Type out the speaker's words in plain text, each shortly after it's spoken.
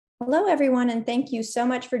Hello, everyone, and thank you so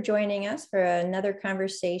much for joining us for another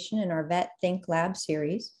conversation in our VetThinkLab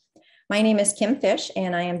series. My name is Kim Fish,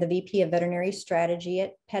 and I am the VP of Veterinary Strategy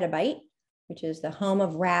at Petabyte, which is the home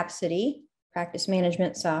of Rhapsody, practice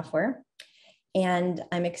management software. And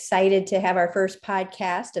I'm excited to have our first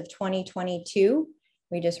podcast of 2022.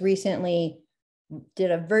 We just recently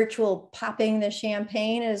did a virtual popping the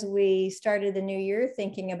champagne as we started the new year,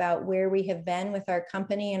 thinking about where we have been with our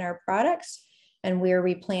company and our products and where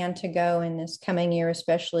we plan to go in this coming year,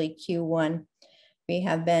 especially Q1. We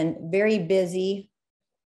have been very busy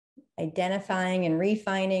identifying and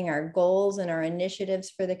refining our goals and our initiatives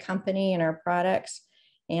for the company and our products.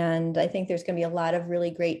 And I think there's going to be a lot of really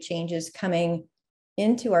great changes coming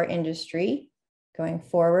into our industry going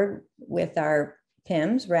forward with our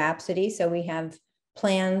PIMS, Rhapsody. So we have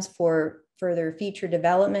plans for further feature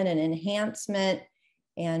development and enhancement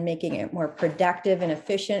and making it more productive and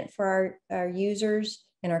efficient for our users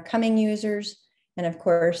and our coming users. And of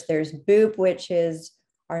course, there's Boop, which is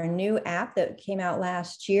our new app that came out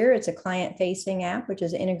last year. It's a client-facing app, which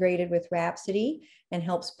is integrated with Rhapsody and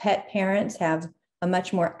helps pet parents have a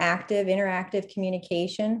much more active, interactive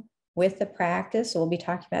communication with the practice. So we'll be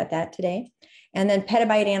talking about that today. And then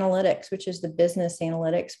Petabyte Analytics, which is the business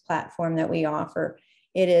analytics platform that we offer.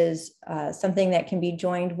 It is something that can be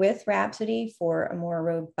joined with Rhapsody for a more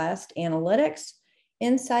robust analytics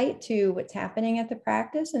insight to what's happening at the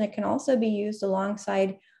practice. And it can also be used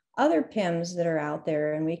alongside other PIMS that are out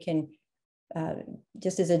there. And we can,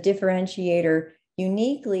 just as a differentiator,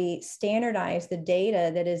 uniquely standardize the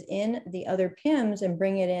data that is in the other PIMS and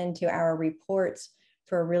bring it into our reports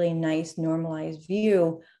for a really nice normalized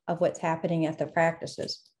view of what's happening at the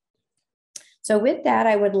practices. So with that,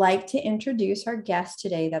 I would like to introduce our guest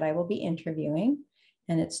today that I will be interviewing.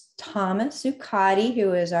 And it's Thomas Zuccotti,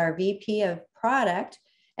 who is our VP of Product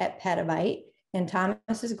at Petabyte. And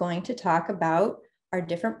Thomas is going to talk about our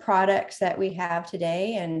different products that we have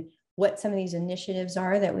today and what some of these initiatives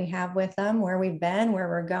are that we have with them, where we've been, where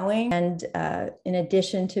we're going. And in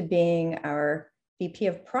addition to being our VP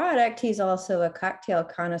of Product, he's also a cocktail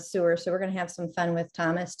connoisseur. So we're going to have some fun with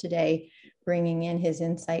Thomas today, bringing in his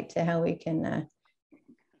insight to how we can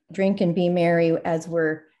drink and be merry as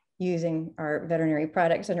we're using our veterinary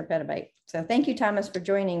products under Petabyte. So thank you, Thomas, for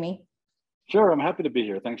joining me. Sure, I'm happy to be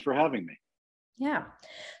here. Thanks for having me. Yeah.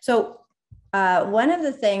 So one of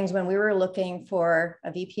the things when we were looking for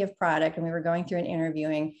a VP of Product and we were going through and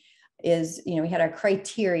interviewing is, we had our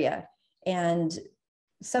criteria, and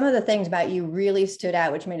some of the things about you really stood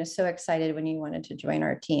out, which made us so excited when you wanted to join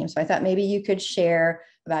our team. So I thought maybe you could share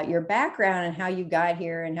about your background and how you got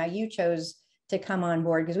here and how you chose to come on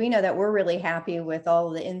board, because we know that we're really happy with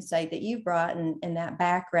all the insight that you've brought in that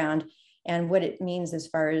background and what it means as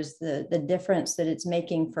far as the difference that it's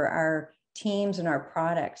making for our teams and our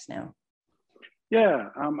products now. Yeah,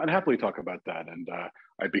 I'd happily talk about that. And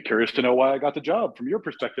I'd be curious to know why I got the job from your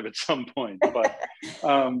perspective at some point. But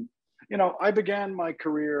I began my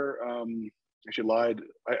career, I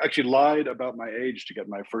actually lied about my age to get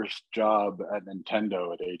my first job at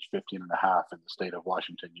Nintendo at age 15 and a half in the state of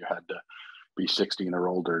Washington. You had to be 16 or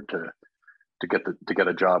older to get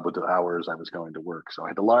a job with the hours I was going to work. So I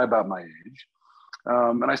had to lie about my age.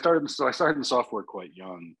 And I started in software quite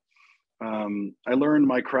young. I learned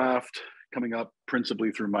my craft coming up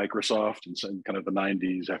principally through Microsoft and kind of the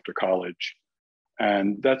 90s after college.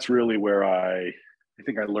 And that's really where I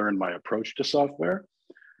think I learned my approach to software.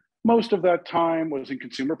 Most of that time was in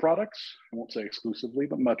consumer products. I won't say exclusively,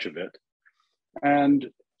 but much of it. And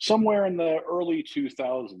somewhere in the early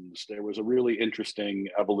 2000s, there was a really interesting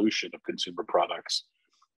evolution of consumer products.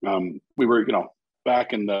 We were,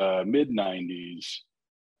 back in the mid 90s,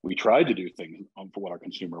 we tried to do things for what our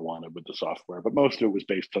consumer wanted with the software, but most of it was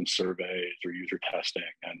based on surveys or user testing.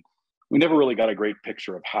 And we never really got a great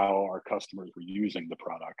picture of how our customers were using the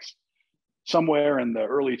products. Somewhere in the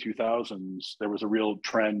early 2000s, there was a real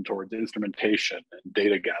trend towards instrumentation and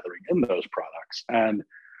data gathering in those products. And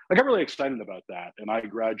I got really excited about that. And I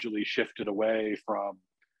gradually shifted away from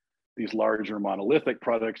these larger monolithic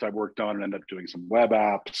products I worked on and ended up doing some web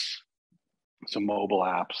apps, some mobile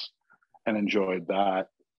apps, and enjoyed that.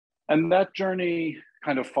 And that journey,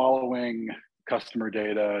 kind of following customer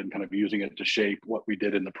data and kind of using it to shape what we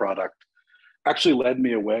did in the product, actually led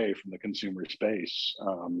me away from the consumer space.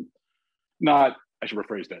 I should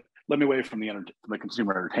rephrase that, led me away from the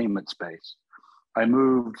consumer entertainment space. I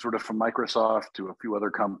moved sort of from Microsoft to a few other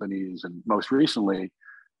companies, and most recently,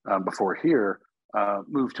 before here,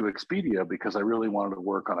 moved to Expedia because I really wanted to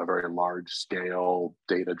work on a very large scale,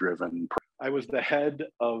 data-driven. I was the head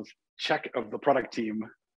of the product team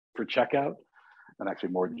for checkout, and actually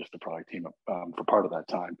more than just the product team for part of that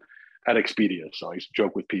time at Expedia. So I used to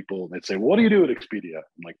joke with people and they'd say, well, what do you do at Expedia?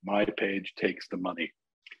 I'm like, my page takes the money.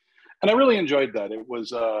 And I really enjoyed that. It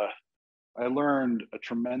was, I learned a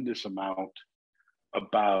tremendous amount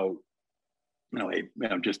about,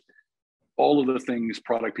 just all of the things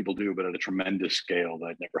product people do, but at a tremendous scale that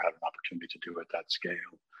I'd never had an opportunity to do at that scale.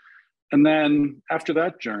 And then after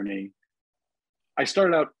that journey, I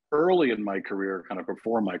started out early in my career, kind of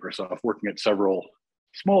before Microsoft, working at several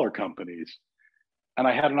smaller companies. And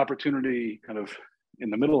I had an opportunity kind of in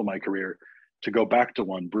the middle of my career to go back to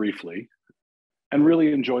one briefly and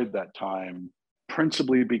really enjoyed that time,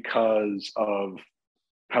 principally because of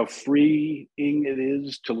how freeing it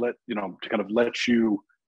is to let you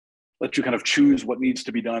kind of choose what needs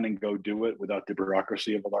to be done and go do it without the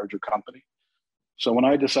bureaucracy of a larger company. So when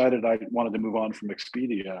I decided I wanted to move on from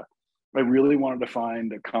Expedia, I really wanted to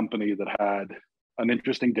find a company that had an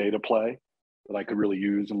interesting data play that I could really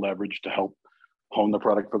use and leverage to help hone the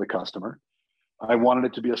product for the customer. I wanted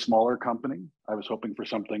it to be a smaller company. I was hoping for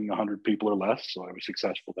something 100 people or less, so I was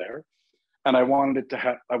successful there. And I wanted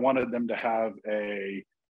them to have a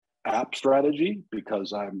app strategy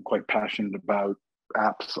because I'm quite passionate about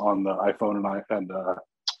apps on the iPhone and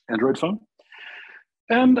Android phone.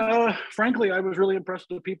 And frankly, I was really impressed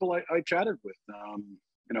with the people I chatted with.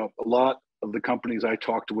 A lot of the companies I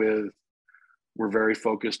talked with were very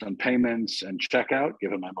focused on payments and checkout,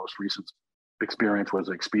 given my most recent experience was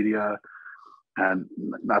Expedia. And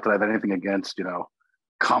not that I have anything against,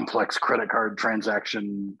 complex credit card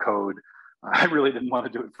transaction code. I really didn't want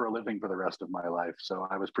to do it for a living for the rest of my life. So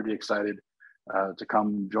I was pretty excited to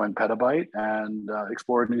come join Petabyte and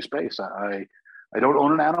explore a new space. I don't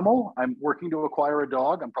own an animal. I'm working to acquire a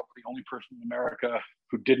dog. I'm probably the only person in America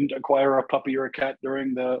who didn't acquire a puppy or a cat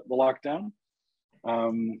during the lockdown.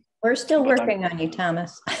 We're still working on you,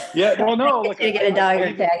 Thomas. Yeah, well, no. Look, you get a dog or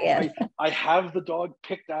a cat yet. I have the dog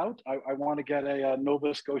picked out. I want to get a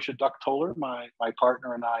Nova Scotia duck toller. My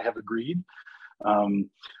partner and I have agreed.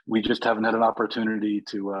 We just haven't had an opportunity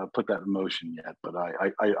to put that in motion yet. But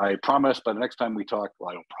I promise by the next time we talk, well,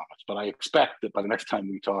 I don't promise, but I expect that by the next time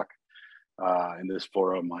we talk in this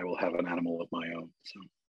forum, I will have an animal of my own. So.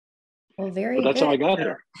 Well, very but that's good. how I got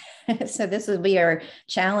here. So this will be our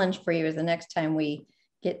challenge for you is the next time we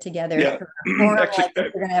get together. Yeah. We're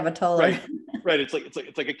going to have a total. Right. It's like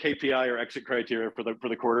a KPI or exit criteria for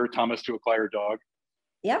the quarter. Thomas to acquire dog.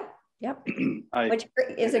 Yep. Which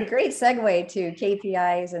is a great segue to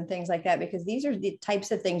KPIs and things like that, because these are the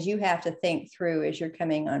types of things you have to think through as you're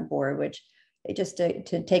coming on board. Which, just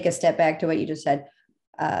to take a step back to what you just said,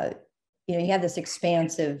 you have this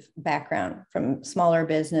expansive background from smaller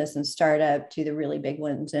business and startup to the really big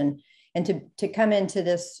ones, and to come into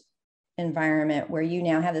this environment where you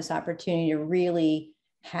now have this opportunity to really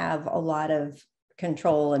have a lot of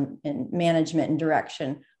control and management and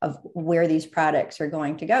direction of where these products are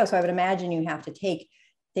going to go. So I would imagine you have to take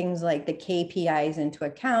things like the KPIs into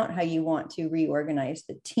account, how you want to reorganize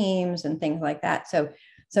the teams and things like that. So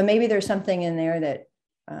maybe there's something in there that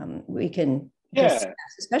we can discuss,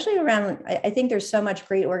 especially around, I think there's so much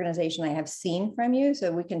great organization I have seen from you,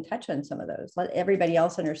 so we can touch on some of those. Let everybody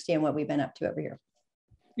else understand what we've been up to over here.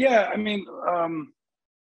 Yeah, I mean,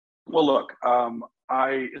 well, look,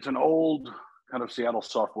 it's an old kind of Seattle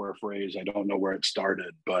software phrase. I don't know where it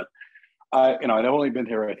started, but I've only been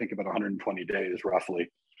here, I think, about 120 days roughly.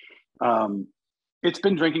 It's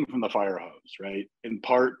been drinking from the fire hose, right? In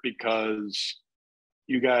part because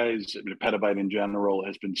you guys, Petabyte in general,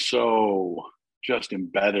 has been so just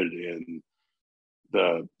embedded in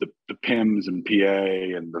the PIMS and PA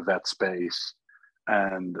and the vet space.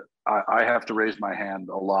 And I have to raise my hand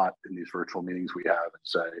a lot in these virtual meetings we have and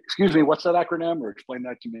say, excuse me, what's that acronym? Or explain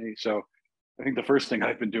that to me. So I think the first thing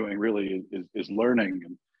I've been doing really is learning.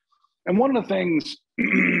 And one of the things,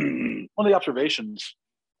 one of the observations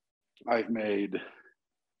I've made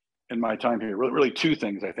in my time here, really two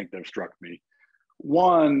things I think that have struck me.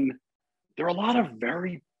 One, there are a lot of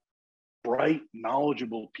very bright,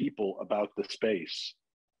 knowledgeable people about the space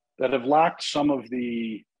that have lacked some of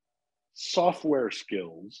the software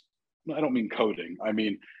skills. I don't mean coding. I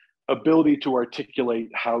mean ability to articulate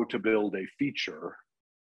how to build a feature.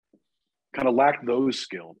 Kind of lacked those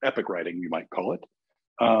skills, epic writing, you might call it,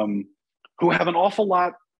 who have an awful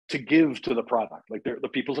lot to give to the product. Like they're the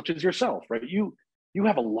people such as yourself, right? You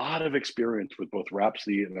have a lot of experience with both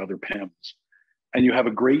Rhapsody and other PIMS, and you have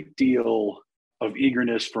a great deal of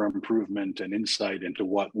eagerness for improvement and insight into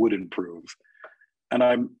what would improve. And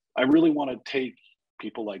I really want to take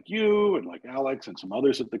people like you and like Alex and some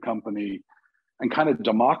others at the company and kind of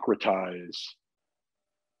democratize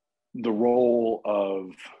the role of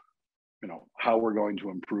how we're going to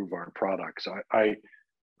improve our products.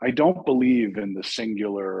 I don't believe in the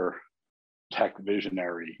singular tech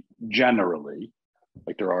visionary generally.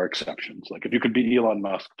 Like, there are exceptions. Like, if you could be Elon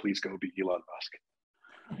Musk, please go be Elon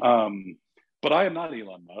Musk. But I am not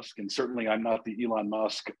Elon Musk, and certainly I'm not the Elon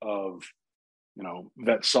Musk of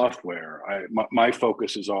vet software. My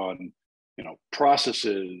focus is on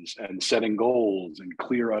processes and setting goals and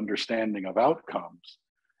clear understanding of outcomes,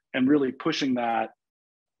 and really pushing that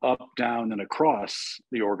up, down, and across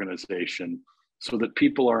the organization so that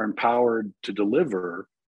people are empowered to deliver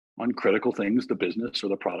on critical things the business or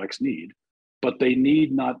the products need. But they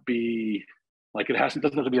need not be like, doesn't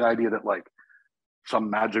have to be an idea that like some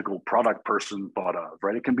magical product person thought of,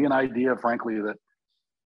 right? It can be an idea, frankly, that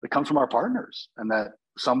comes from our partners, and that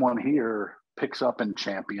someone here picks up and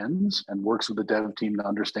champions and works with the dev team to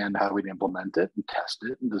understand how we'd implement it and test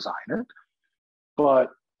it and design it. But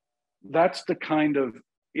that's the kind of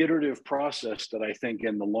iterative process that I think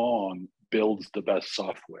in the long builds the best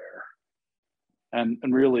software. And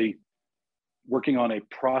really working on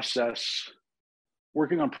process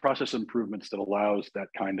improvements that allows that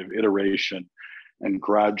kind of iteration and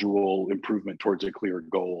gradual improvement towards a clear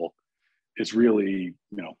goal is really,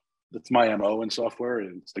 it's my MO in software.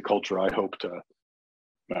 And it's the culture I hope to,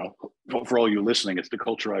 for all you listening, it's the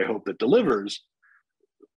culture I hope that delivers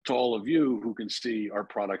to all of you who can see our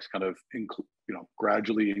products kind of,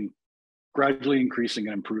 gradually increasing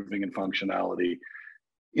and improving in functionality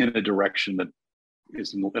in a direction that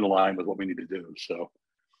is in line with what we need to do. So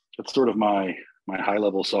that's sort of my high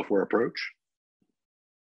level software approach.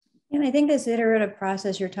 And I think this iterative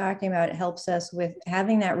process you're talking about helps us with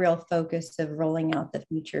having that real focus of rolling out the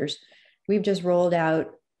features. We've just rolled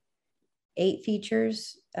out 8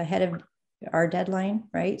 features ahead of our deadline,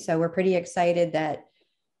 right? So we're pretty excited that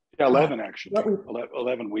 11 actually.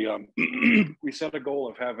 11. We set a goal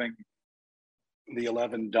of having the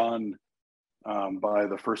 11 done by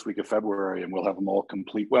the first week of February, and we'll have them all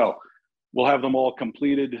complete. Well, we'll have them all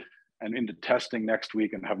completed and into testing next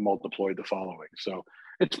week, and have them all deployed the following. So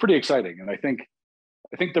it's pretty exciting. And I think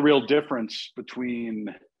the real difference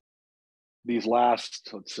between these last,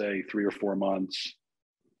 let's say, 3 or 4 months,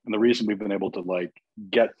 and the reason we've been able to like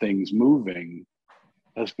get things moving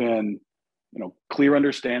has been, clear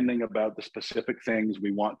understanding about the specific things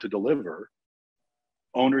we want to deliver,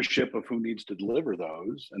 ownership of who needs to deliver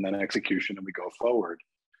those, and then execution, and we go forward.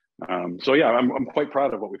 So yeah, I'm quite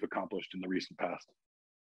proud of what we've accomplished in the recent past.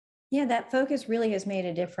 Yeah, that focus really has made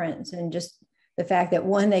a difference. And just the fact that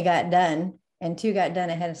 1, they got done, and 2, got done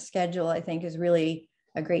ahead of schedule, I think is really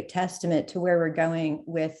a great testament to where we're going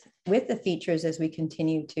with the features as we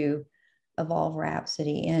continue to evolve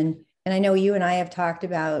Rhapsody. And I know you and I have talked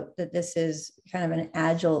about that this is kind of an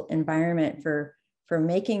agile environment for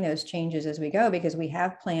making those changes as we go, because we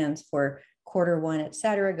have plans for Q1, et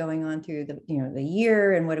cetera, going on through the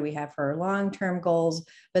year, and what do we have for our long-term goals.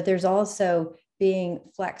 But there's also being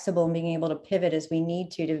flexible and being able to pivot as we need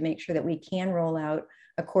to make sure that we can roll out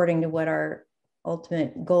according to what our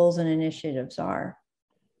ultimate goals and initiatives are.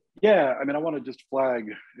 Yeah, I mean, I want to just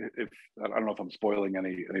flag, if I don't know if I'm spoiling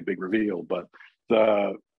any big reveal, but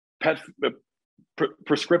the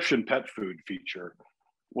prescription pet food feature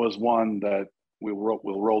was one that we'll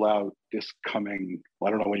roll out this coming, well,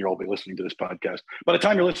 I don't know when you'll all be listening to this podcast. By the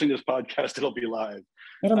time you're listening to this podcast, it'll be live.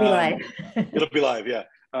 It'll be live. It'll be live, yeah.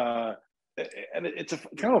 And it's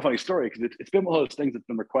kind of a funny story, because it's been one of those things that's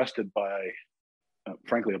been requested by,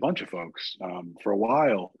 frankly, a bunch of folks for a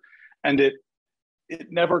while. And it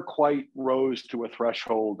never quite rose to a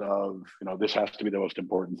threshold of, this has to be the most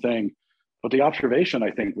important thing. But the observation I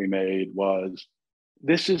think we made was,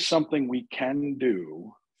 this is something we can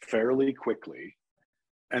do fairly quickly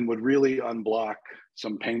and would really unblock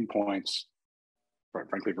some pain points,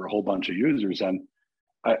 frankly, for a whole bunch of users. And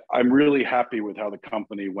I'm really happy with how the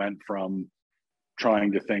company went from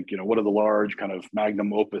trying to think, what are the large kind of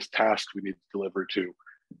magnum opus tasks we need to deliver to,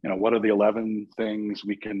 what are the 11 things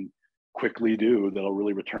we can quickly do that'll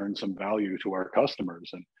really return some value to our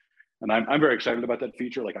customers. And I'm very excited about that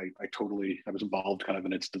feature. Like I was involved kind of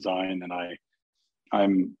in its design, and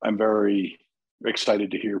I'm very excited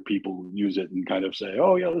to hear people use it and kind of say,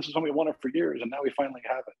 oh yeah, this is something we wanted for years, and now we finally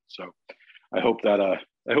have it. So I hope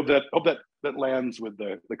that lands with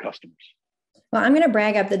the customers. Well, I'm going to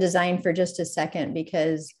brag up the design for just a second,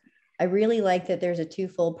 because I really like that there's a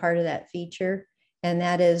twofold part of that feature. And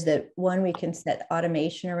that is that, 1, we can set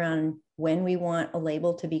automation around when we want a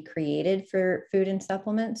label to be created for food and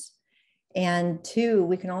supplements. And 2,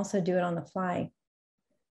 we can also do it on the fly.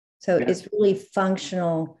 So it's really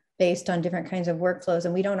functional based on different kinds of workflows.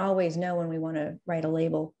 And we don't always know when we want to write a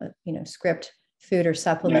label, script food or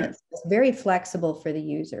supplements. Yeah. It's very flexible for the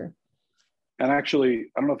user. And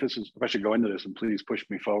actually, I don't know if I should go into this, and please push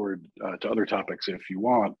me forward to other topics if you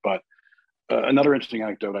want, but another interesting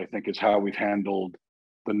anecdote, I think, is how we've handled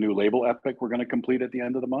the new label epic we're going to complete at the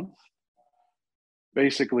end of the month.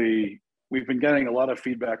 Basically, we've been getting a lot of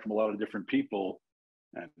feedback from a lot of different people,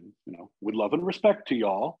 and with love and respect to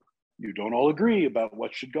y'all, you don't all agree about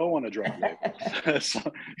what should go on a drug label. So,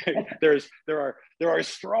 there are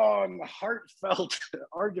strong, heartfelt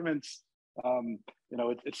arguments.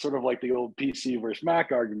 It's sort of like the old PC versus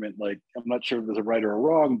Mac argument. Like, I'm not sure if there's a right or a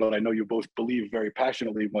wrong, but I know you both believe very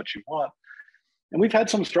passionately in what you want. And we've had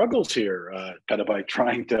some struggles here, Petabyte,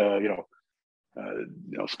 trying to,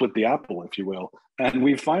 split the apple, if you will. And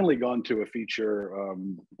we've finally gone to a feature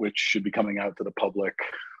which should be coming out to the public,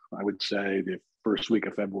 I would say, the first week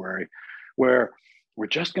of February, where we're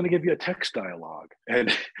just going to give you a text dialogue.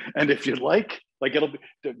 And if you'd like it'll be,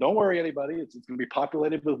 don't worry, anybody, it's going to be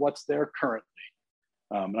populated with what's there currently.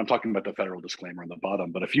 And I'm talking about the federal disclaimer on the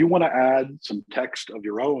bottom. But if you want to add some text of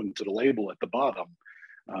your own to the label at the bottom,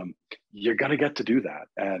 you're going to get to do that.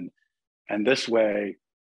 And this way,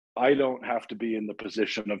 I don't have to be in the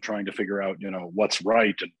position of trying to figure out, what's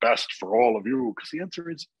right and best for all of you, because the answer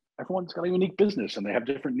is everyone's got a unique business and they have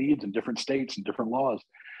different needs in different states and different laws.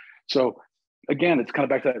 So again, it's kind of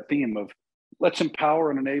back to that theme of let's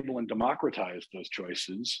empower and enable and democratize those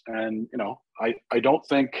choices. And, I don't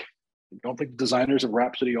think designers of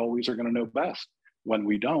Rhapsody always are going to know best. When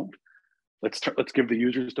we don't, let's give the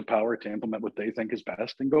users the power to implement what they think is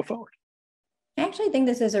best and go forward. I actually think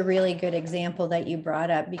this is a really good example that you brought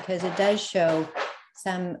up, because it does show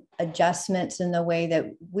some adjustments in the way that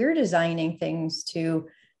we're designing things to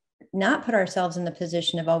not put ourselves in the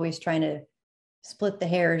position of always trying to split the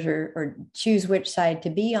hairs or choose which side to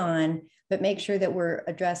be on, but make sure that we're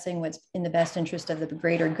addressing what's in the best interest of the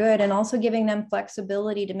greater good, and also giving them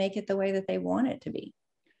flexibility to make it the way that they want it to be.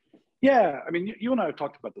 Yeah, I mean, you and I have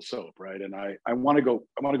talked about the soap, right? And I want to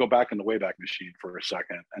go back in the Wayback Machine for a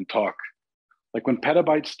second and talk. Like, when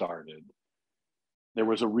Petabyte started, there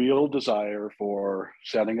was a real desire for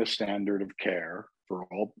setting a standard of care for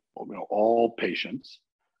all patients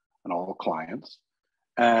and all clients.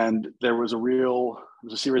 And there was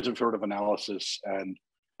a series of sort of analysis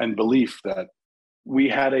and belief that we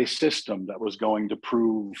had a system that was going to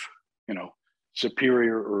prove,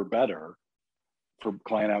 superior or better for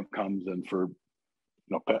client outcomes and for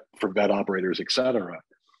vet operators, et cetera.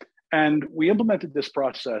 And we implemented this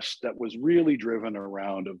process that was really driven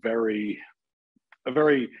around a very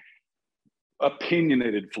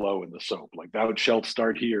opinionated flow in the soap. Like, thou shalt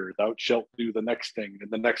start here, thou shalt do the next thing and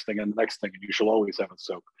the next thing and the next thing, and you shall always have a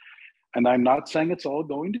soap. And I'm not saying it's all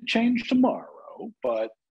going to change tomorrow,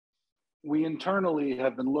 but we internally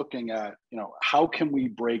have been looking at, how can we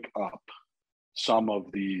break up some of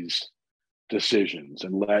these decisions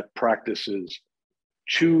and let practices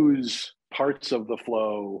choose parts of the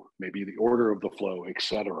flow, maybe the order of the flow, et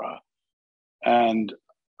cetera. And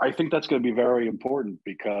I think that's going to be very important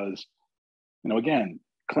because, again,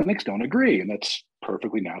 clinics don't agree, and that's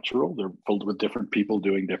perfectly natural. They're filled with different people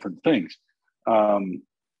doing different things.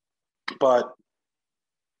 But,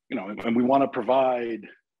 and we want to provide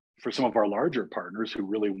for some of our larger partners who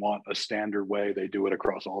really want a standard way they do it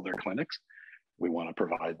across all their clinics, we want to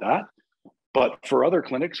provide that. But for other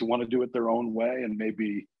clinics who want to do it their own way and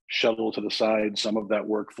maybe shuttle to the side some of that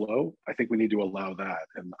workflow, I think we need to allow that.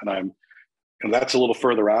 And that's a little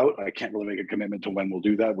further out. I can't really make a commitment to when we'll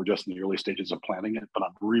do that. We're just in the early stages of planning it, but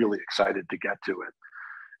I'm really excited to get to it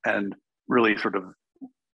and really sort of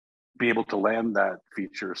be able to land that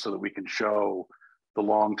feature so that we can show the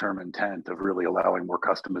long-term intent of really allowing more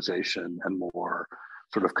customization and more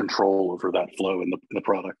sort of control over that flow in the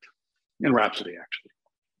product, in Rhapsody, actually.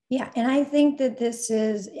 Yeah, and I think that this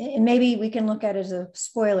is, and maybe we can look at it as a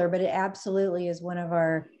spoiler, but it absolutely is one of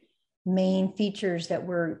our main features that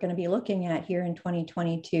we're going to be looking at here in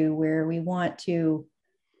 2022, where we want to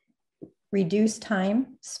reduce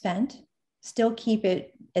time spent, still keep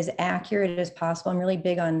it as accurate as possible. I'm really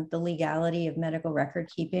big on the legality of medical record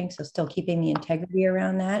keeping, so still keeping the integrity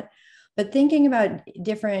around that, but thinking about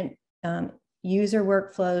different user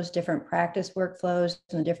workflows, different practice workflows,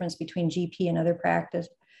 and the difference between GP and other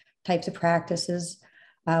types of practices,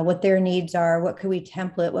 what their needs are, what could we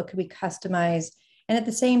template, what could we customize, and at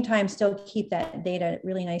the same time still keep that data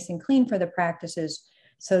really nice and clean for the practices,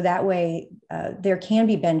 so that way there can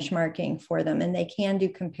be benchmarking for them and they can do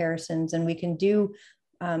comparisons, and we can do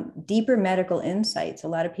deeper medical insights. A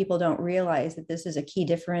lot of people don't realize that this is a key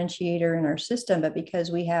differentiator in our system, but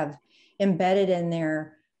because we have embedded in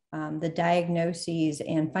there the diagnoses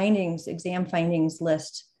and findings, exam findings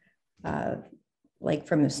list like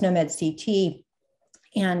from the SNOMED CT,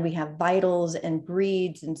 and we have vitals and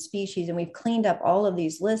breeds and species, and we've cleaned up all of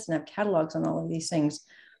these lists and have catalogs on all of these things,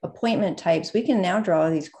 appointment types. We can now draw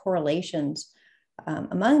these correlations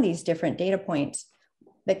among these different data points,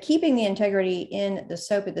 but keeping the integrity in the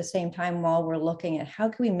SOAP at the same time while we're looking at how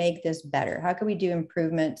can we make this better? How can we do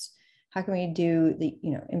improvements? How can we do the,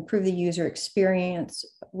 improve the user experience?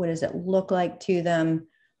 What does it look like to them?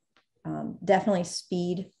 Definitely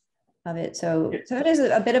speed of it. So it is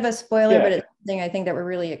a bit of a spoiler, but it's something I think that we're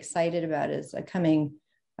really excited about is a coming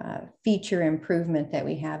feature improvement that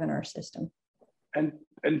we have in our system. And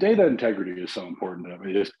data integrity is so important. I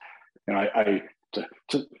mean, it's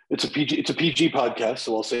a PG podcast,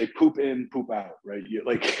 so I'll say poop in, poop out, right?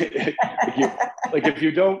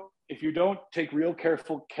 If you don't take real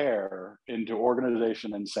careful care into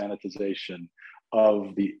organization and sanitization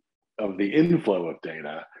of the inflow of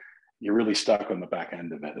data, you're really stuck on the back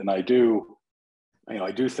end of it. And I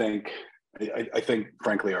think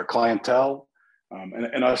frankly our clientele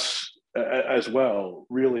and us as well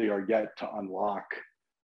really are yet to unlock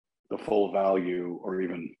the full value, or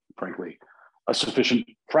even frankly a sufficient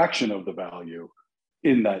fraction of the value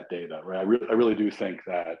in that data, right? I really do think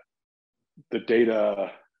that the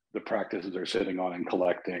data the practices are sitting on and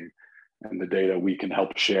collecting, and the data we can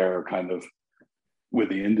help share kind of with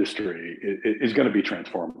the industry is going to be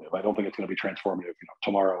transformative. I don't think it's going to be transformative,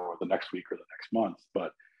 tomorrow or the next week or the next month.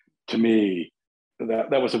 But to me,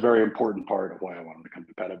 that was a very important part of why I wanted to come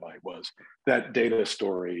to Petabyte, was that data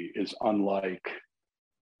story is unlike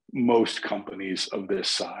most companies of this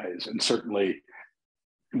size, and certainly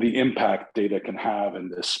the impact data can have in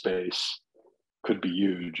this space could be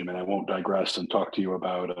huge. I mean, I won't digress and talk to you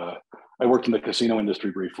about, I worked in the casino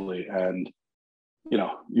industry briefly, and you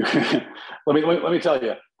let me tell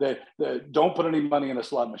you that don't put any money in a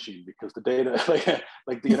slot machine, because the data,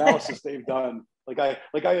 like the analysis they've done, I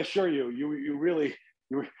assure you,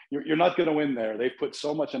 you're not going to win there. They've put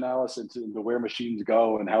so much analysis into where machines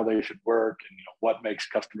go and how they should work, and what makes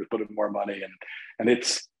customers put in more money, and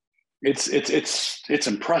it's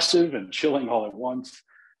impressive and chilling all at once.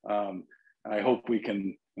 And I hope we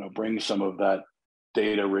can bring some of that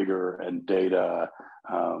data rigor and data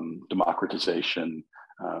democratization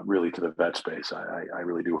really to the vet space. I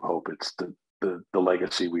really do hope it's the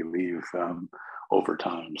legacy we leave over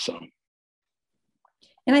time. So,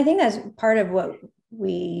 and I think that's part of what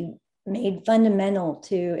we made fundamental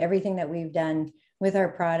to everything that we've done with our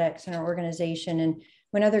products and our organization. And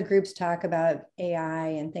when other groups talk about AI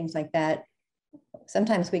and things like that,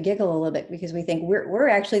 sometimes we giggle a little bit, because we think we're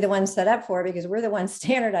actually the ones set up for it, because we're the ones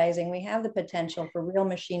standardizing. We have the potential for real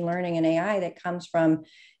machine learning and AI that comes from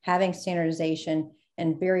having standardization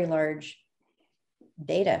and very large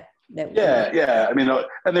data. I mean,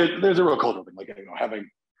 and there's a real cultural thing,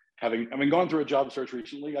 having gone through a job search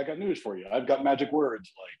recently. I got news for you. I've got magic words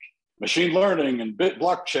like machine learning and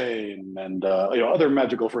blockchain and other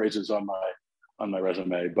magical phrases on my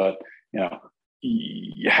resume, but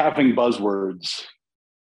having buzzwords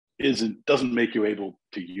doesn't make you able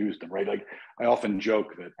to use them, right? Like, I often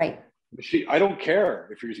joke that I don't care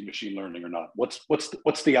if you're using machine learning or not. What's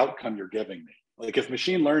the outcome you're giving me? Like, if you're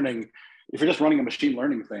just running a machine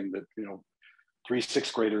learning thing that 3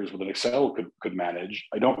 6th graders with an Excel could manage,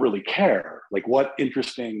 I don't really care. Like, what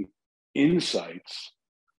interesting insights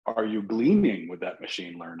are you gleaning with that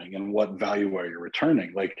machine learning, and what value are you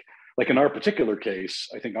returning? Like in our particular case,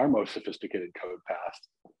 I think our most sophisticated code path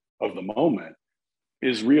of the moment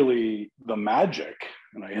is really the magic,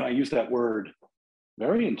 and I use that word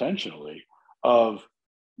very intentionally, of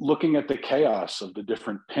looking at the chaos of the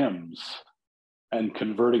different PIMS and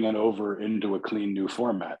converting it over into a clean new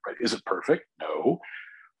format, right? Is it perfect? No.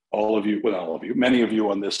 Many of you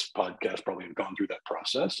on this podcast probably have gone through that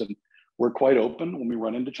process, and we're quite open when we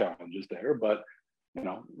run into challenges there, but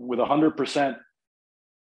with 100%,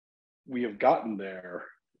 we have gotten there,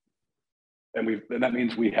 and that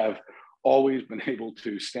means we have always been able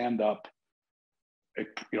to stand up a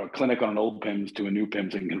clinic on an old PIMS to a new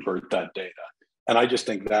PIMS and convert that data. And I just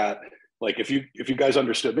think that, like, if you guys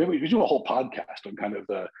understood, maybe we could do a whole podcast on kind of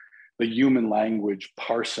the human language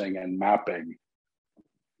parsing and mapping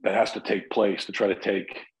that has to take place to try to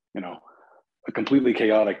take a completely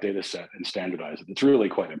chaotic data set and standardize it. It's really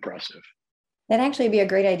quite impressive. That'd actually be a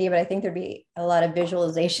great idea, but I think there'd be a lot of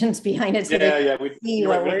visualizations behind it. So we have to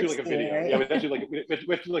do like a video. Right? Yeah, we have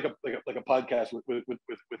to do like a podcast with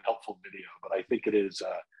helpful video. But I think it is.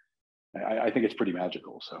 I think it's pretty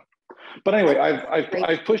magical. So, but anyway,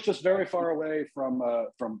 I've pushed us very far away from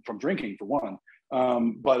drinking for one,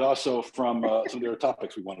 but also from some of the other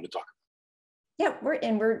topics we wanted to talk about. Yeah,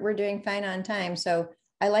 we're doing fine on time. So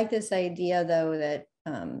I like this idea though,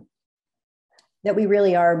 that we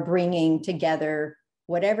really are bringing together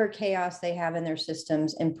whatever chaos they have in their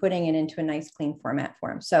systems and putting it into a nice clean format for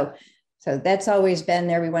them. So that's always been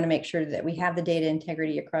there. We want to make sure that we have the data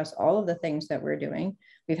integrity across all of the things that we're doing.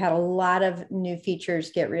 We've had a lot of new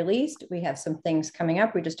features get released. We have some things coming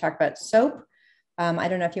up. We just talked about SOAP. I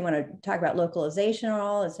don't know if you want to talk about localization at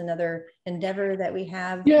all. It's another endeavor that we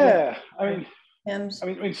have. Yeah, I mean, PIMS. I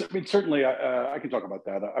mean, certainly I can talk about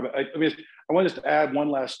that. I mean, I wanted to add one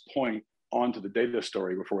last point onto the data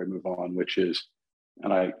story before we move on, which is,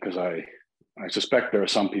 because I suspect there are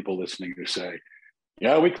some people listening who say,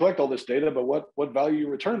 yeah, we collect all this data, but what value are you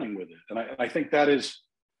returning with it? And I think that is,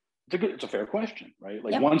 it's a fair question, right?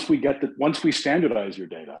 Like, yep. once we standardize your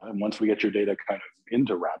data, and once we get your data kind of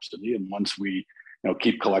into Rhapsody, and once we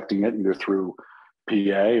keep collecting it either through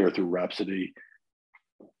PA or through Rhapsody,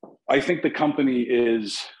 I think the company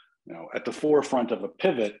is at the forefront of a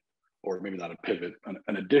pivot, or maybe not a pivot,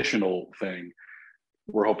 an additional thing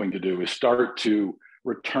we're hoping to do is start to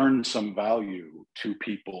return some value to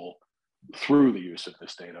people through the use of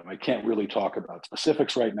this data. And I can't really talk about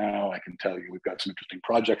specifics right now. I can tell you we've got some interesting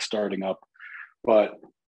projects starting up, but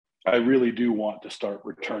I really do want to start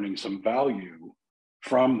returning some value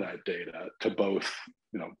from that data to both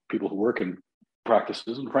people who work in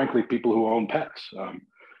practices and frankly people who own pets.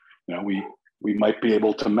 We might be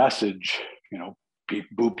able to message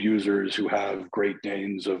Boop users who have Great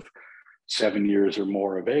Danes of 7 years or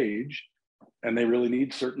more of age, and they really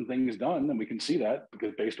need certain things done, and we can see that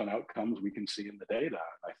because based on outcomes we can see in the data.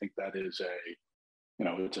 I think that is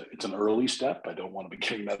it's an early step. I don't want to be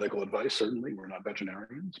giving medical advice. Certainly, we're not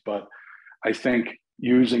veterinarians, but I think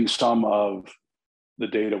using some of the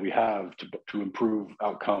data we have to improve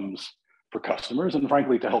outcomes for customers and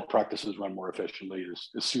frankly to help practices run more efficiently is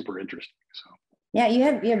super interesting. So yeah, you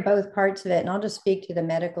have both parts of it, and I'll just speak to the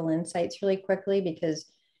medical insights really quickly because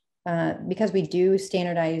we do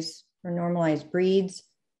standardize or normalize breeds,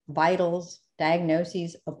 vitals,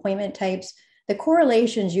 diagnoses, appointment types. The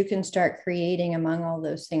correlations you can start creating among all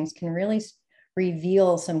those things can really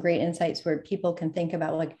reveal some great insights where people can think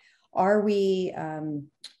about, like, are we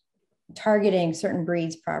targeting certain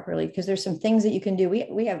breeds properly? Because there's some things that you can do.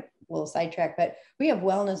 We have a little sidetrack, but we have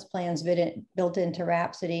wellness plans built into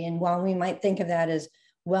Rhapsody. And while we might think of that as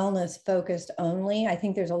wellness focused only, I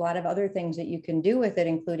think there's a lot of other things that you can do with it,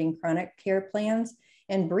 including chronic care plans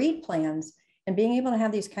and breed plans. And being able to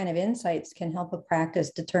have these kind of insights can help a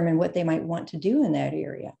practice determine what they might want to do in that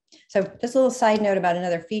area. So just a little side note about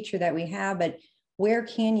another feature that we have, but where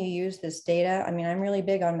can you use this data? I mean, I'm really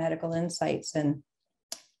big on medical insights, and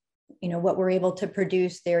what we're able to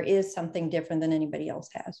produce there is something different than anybody else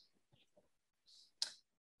has.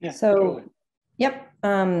 Yeah. So, totally. Yep.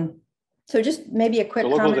 So just maybe a quick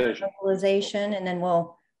comment on localization, and then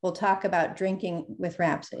we'll talk about drinking with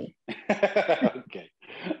Rhapsody. Okay.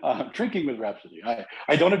 Drinking with Rhapsody.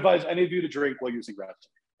 I don't advise any of you to drink while using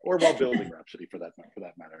Rhapsody or while building Rhapsody for that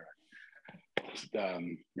matter.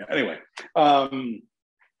 Anyway, I'm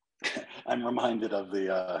reminded of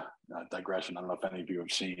the digression. I don't know if any of you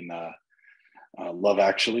have seen Love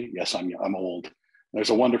Actually. Yes, I'm old. There's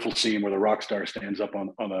a wonderful scene where the rock star stands up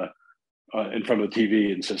in front of the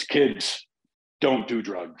TV and says, "Kids, don't do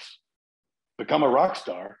drugs. Become a rock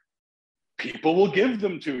star. People will give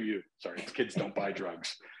them to you." Sorry, it's kids don't buy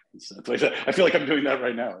drugs. It's like, I feel like I'm doing that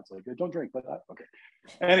right now. It's like, don't drink, but okay.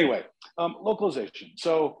 Anyway, localization.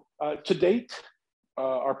 So to date,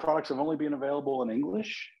 our products have only been available in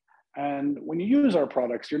English. And when you use our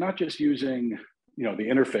products, you're not just using, the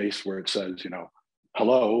interface where it says,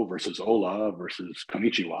 hello versus hola versus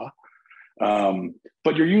konnichiwa,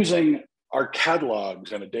 but you're using our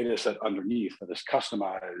catalogs and a data set underneath that is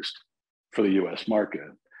customized for the US market.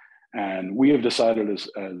 And we have decided as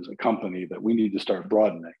a company that we need to start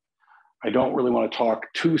broadening. I don't really want to talk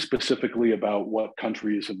too specifically about what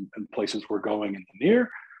countries and places we're going in the near,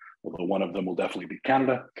 although one of them will definitely be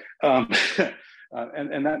Canada.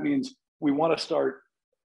 And that means we want to start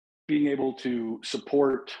being able to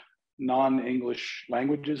support non-English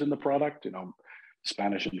languages in the product.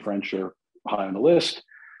 Spanish and French are high on the list.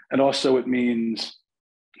 And also it means,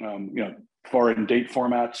 foreign date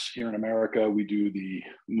formats. Here in America, we do the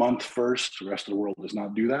month first. The rest of the world does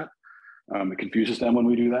not do that. It confuses them when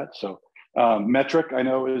we do that. So metric, I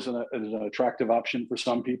know, is an attractive option for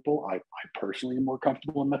some people. I personally am more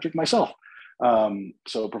comfortable in metric myself.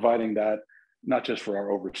 So providing that, not just for our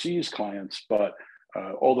overseas clients, but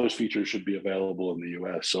all those features should be available in the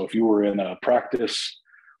US. So if you were in a practice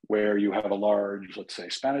where you have a large, let's say,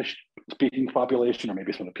 Spanish-speaking population, or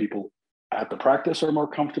maybe some of the people at the practice are more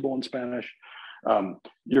comfortable in Spanish,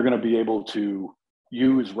 you're going to be able to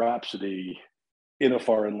use Rhapsody in a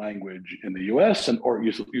foreign language in the US or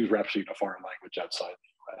use Rhapsody in a foreign language outside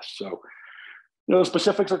the US. So,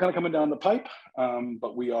 specifics are kind of coming down the pipe,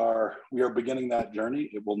 but we are beginning that journey.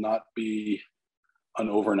 It will not be an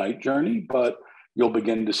overnight journey, but you'll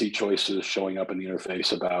begin to see choices showing up in the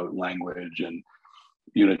interface about language and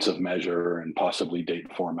units of measure and possibly date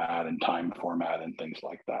format and time format and things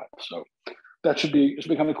like that. So it should be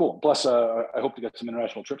kind of cool. Plus, I hope to get some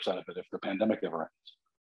international trips out of it if the pandemic ever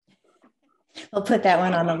ends. We'll put that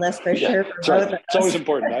one on the list for sure. It's always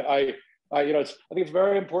important. I think it's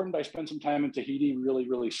very important. I spent some time in Tahiti, really,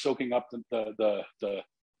 really soaking up the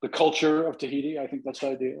culture of Tahiti. I think that's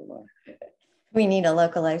ideal. We need to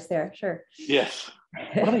localize there, sure. Yes.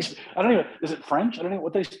 I don't even, is it French? I don't know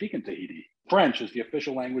what they speak in Tahiti. French is the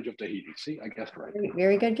official language of Tahiti. See, I guessed right.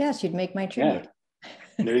 Very good guess. You'd make my tribute.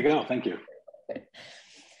 Yeah. There you go. Thank you.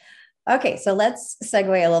 Okay, so let's segue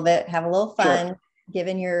a little bit, have a little fun, Sure.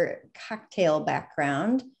 Given your cocktail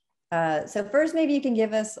background. So first, maybe you can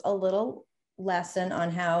give us a little lesson on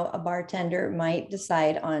how a bartender might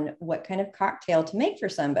decide on what kind of cocktail to make for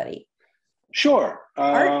somebody. Sure.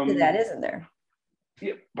 Art to that, isn't there?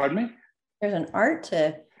 Yeah, pardon me? There's an art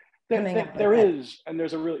to coming up with there that. is, and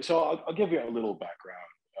there's a really, so I'll give you a little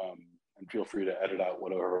background, and feel free to edit out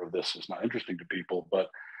whatever of this is not interesting to people. But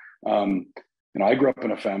I grew up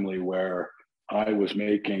in a family where I was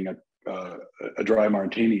making a dry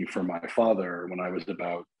martini for my father when I was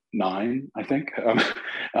about 9, I think.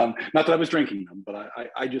 Not that I was drinking them, but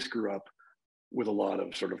I just grew up with a lot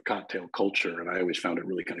of sort of cocktail culture, and I always found it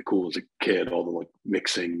really kind of cool as a kid, all the like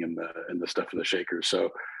mixing and the stuff in the shakers. So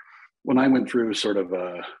when I went through sort of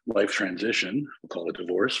a life transition, we'll call it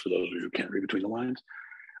divorce for those of you who can't read between the lines,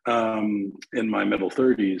 in my middle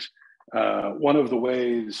 30s, one of the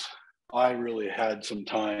ways I really had some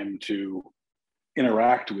time to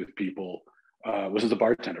interact with people was as a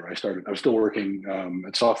bartender. I was still working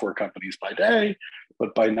at software companies by day,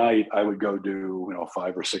 but by night I would go do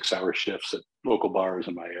 5 or 6 hour shifts at local bars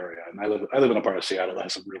in my area. And I live in a part of Seattle that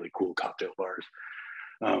has some really cool cocktail bars.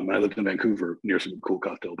 I lived in Vancouver near some cool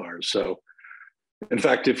cocktail bars. So in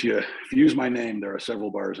fact, if you use my name, there are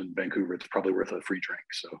several bars in Vancouver. It's probably worth a free drink.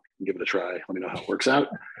 So give it a try. Let me know how it works out.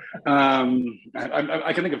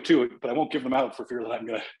 I can think of 2, but I won't give them out for fear that I'm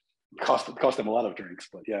going to cost them a lot of drinks.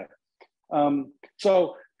 But yeah.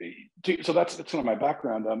 So that's some of my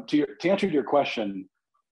background. To answer your question,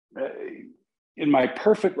 in my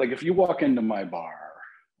perfect, like if you walk into my bar,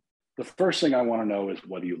 the first thing I want to know is,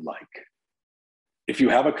 what do you like? If you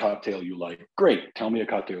have a cocktail you like, great, tell me a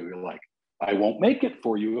cocktail you like. I won't make it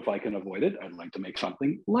for you if I can avoid it. I'd like to make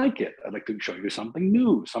something like it. I'd like to show you something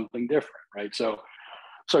new, something different, right? So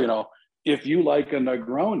if you like a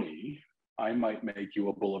Negroni, I might make you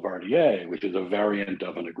a Boulevardier, which is a variant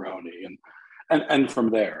of a Negroni, and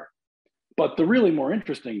from there. But the really more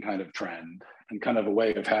interesting kind of trend and kind of a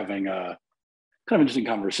way of having a kind of interesting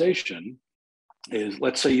conversation is,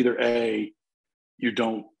 let's say either A, you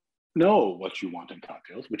don't know what you want in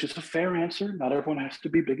cocktails, which is a fair answer. Not everyone has to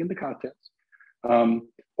be big into cocktails.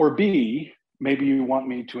 Or B, maybe you want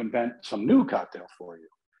me to invent some new cocktail for you.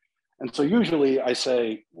 And so usually I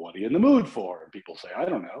say, what are you in the mood for? And people say, I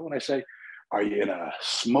don't know. And I say, are you in a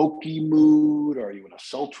smoky mood? Are you in a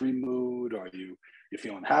sultry mood? Are you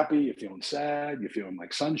feeling happy? You feeling sad? You feeling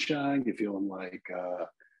like sunshine? You feeling like,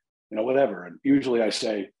 whatever. And usually I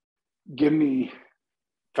say, give me, in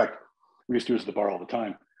fact, we used to do this at the bar all the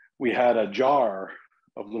time. We had a jar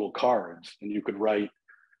of little cards, and you could write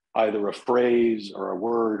either a phrase or a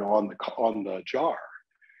word on the jar.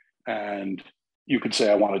 And you could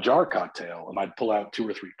say, I want a jar cocktail. And I'd pull out 2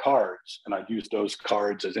 or 3 cards, and I'd use those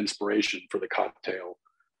cards as inspiration for the cocktail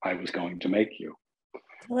I was going to make you.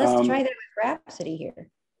 Let's try that with Rhapsody here.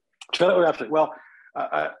 Try that with Rhapsody. Well,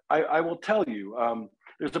 I will tell you,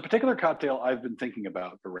 there's a particular cocktail I've been thinking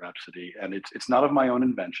about for Rhapsody, and it's not of my own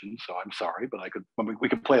invention, so I'm sorry, but we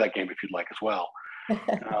could play that game if you'd like as well.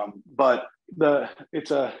 But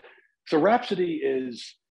so Rhapsody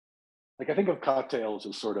is, like, I think of cocktails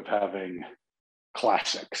as sort of having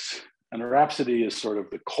classics, and Rhapsody is sort of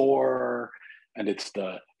the core, and it's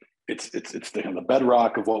the kind of the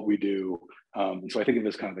bedrock of what we do. So I think of it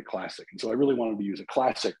as kind of the classic. And so I really wanted to use a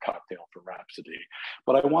classic cocktail for Rhapsody,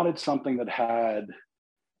 but I wanted something that had,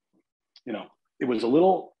 it was a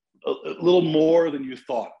little more than you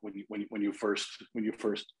thought when you first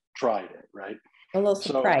tried it, right? A little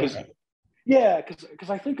surprising. Because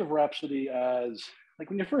I think of Rhapsody as, like,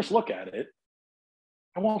 when you first look at it,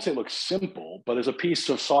 I won't say it looks simple, but as a piece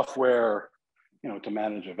of software, to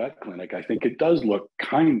manage a vet clinic, I think it does look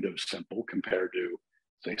kind of simple compared to,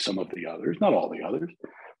 say, some of the others, not all the others.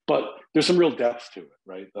 but there's some real depth to it,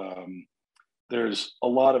 right? There's a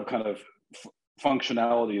lot of kind of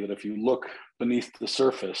functionality that if you look beneath the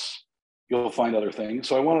surface, you'll find other things.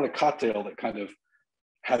 So I wanted a cocktail that kind of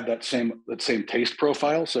had that same taste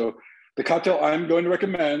profile. So the cocktail I'm going to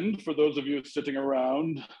recommend for those of you sitting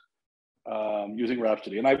around using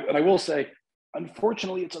Rhapsody, and I will say,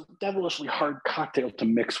 unfortunately, it's a devilishly hard cocktail to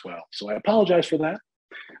mix well. So I apologize for that.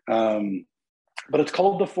 But it's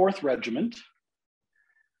called the Fourth Regiment.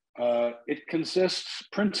 It consists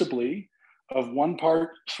principally of 1 part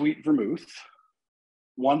sweet vermouth,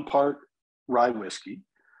 1 part rye whiskey.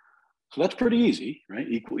 So that's pretty easy, right?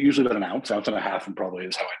 Usually about an ounce and a half, and probably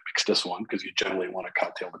is how I mix this one, because you generally want a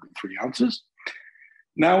cocktail to be 3 ounces.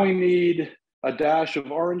 Now we need a dash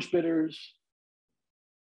of orange bitters.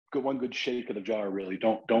 One good shake of the jar, really.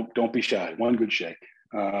 Don't be shy. 1 good shake.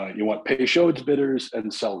 You want Peychaud's bitters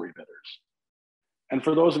and celery bitters. And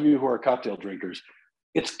for those of you who are cocktail drinkers,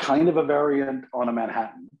 it's kind of a variant on a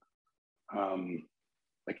Manhattan.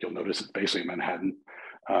 Like you'll notice it's basically a Manhattan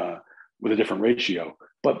with a different ratio.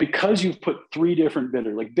 But because you've put 3 different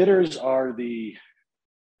bitters, like bitters are like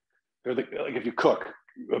if you cook,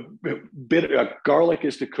 garlic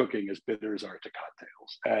is to cooking as bitters are to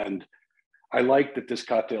cocktails. And I like that this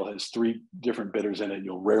cocktail has 3 different bitters in it.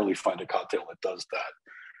 You'll rarely find a cocktail that does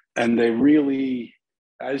that. And they really,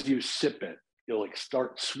 as you sip it, you'll like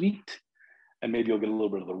start sweet, and maybe you'll get a little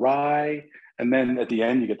bit of the rye. And then at the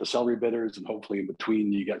end, you get the celery bitters, and hopefully in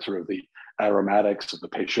between, you get sort of the aromatics of the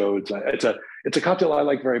Peychaud's. It's a cocktail I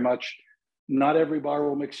like very much. Not every bar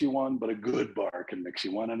will mix you one, but a good bar can mix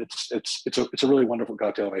you one. And it's a really wonderful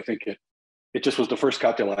cocktail. And I think it just was the first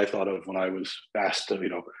cocktail I thought of when I was asked to,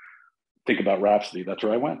 think about Rhapsody. That's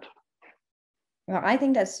where I went. Well, I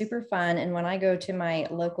think that's super fun. And when I go to my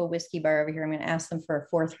local whiskey bar over here, I'm going to ask them for a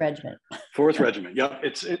Fourth Regiment. Fourth Regiment. Yeah.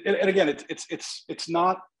 And again, it's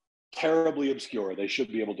not terribly obscure. They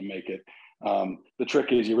should be able to make it. The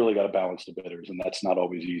trick is you really got to balance the bitters, and that's not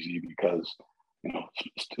always easy because,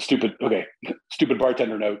 stupid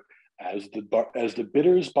bartender note, as the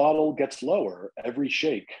bitters bottle gets lower, every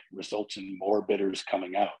shake results in more bitters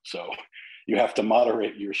coming out. So you have to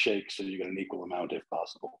moderate your shake so you get an equal amount if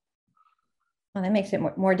possible. Well, that makes it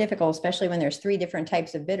more difficult, especially when there's 3 different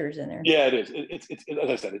types of bitters in there. Yeah, it is. It's as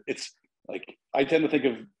I said, it's like I tend to think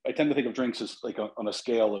of drinks as like on a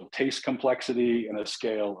scale of taste complexity and a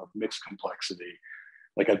scale of mixed complexity.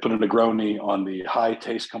 Like I'd put a Negroni on the high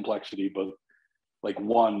taste complexity, but like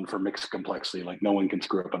 1 for mixed complexity. Like no one can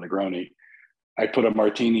screw up a Negroni. I put a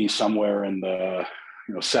martini somewhere in the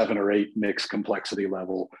 7 or 8 mixed complexity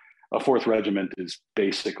level. A Fourth Regiment is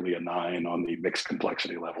basically a 9 on the mixed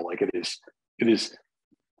complexity level. Like it's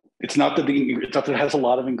not that it has a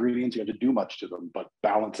lot of ingredients. You have to do much to them, but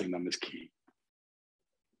balancing them is key.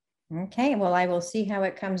 Okay, well, I will see how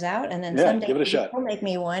it comes out, and then someday give it a shot. You'll make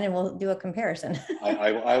me one, and we'll do a comparison.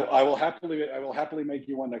 I will happily make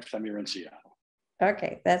you one next time you're in Seattle.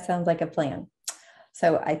 Okay, that sounds like a plan.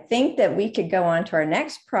 So I think that we could go on to our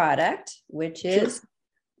next product, which is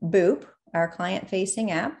Boop, our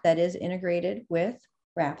client-facing app that is integrated with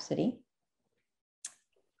Rhapsody.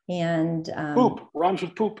 And poop rhymes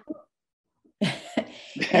with poop.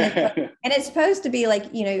 and it's supposed to be like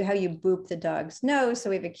how you boop the dog's nose. So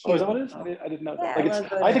we have a cute. Oh, is that what it is? I didn't know that.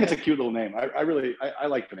 I think it's a cute little name. I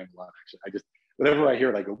like the name a lot. Actually, whenever I hear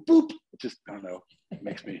it, I go boop. It just, I don't know. It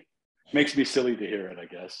makes me silly to hear it, I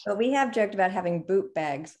guess. Well, we have joked about having boop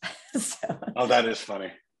bags. Oh, that is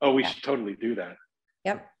funny. Oh, we should totally do that.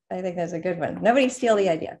 Yep, I think that's a good one. Nobody steal the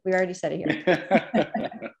idea. We already said it here.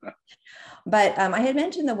 But I had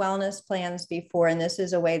mentioned the wellness plans before, and this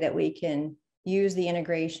is a way that we can use the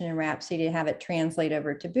integration in Rhapsody to have it translate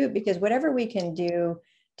over to Boop, because whatever we can do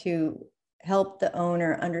to help the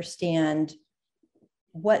owner understand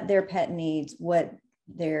what their pet needs, what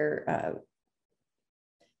their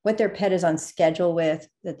pet is on schedule with,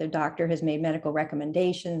 that the doctor has made medical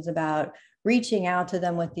recommendations about, reaching out to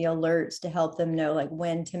them with the alerts to help them know like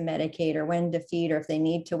when to medicate or when to feed, or if they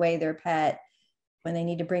need to weigh their pet, when they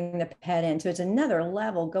need to bring the pet in. So it's another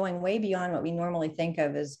level going way beyond what we normally think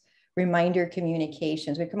of as reminder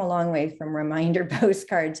communications. We've come a long way from reminder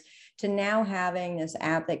postcards to now having this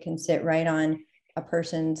app that can sit right on a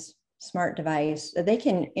person's smart device that they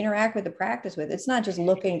can interact with the practice with. It's not just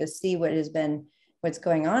looking to see what's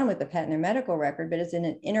going on with the pet in their medical record, but it's in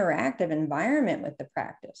an interactive environment with the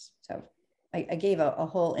practice. So I gave a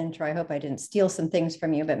whole intro. I hope I didn't steal some things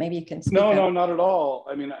from you, but maybe you can speak up. No, not at all.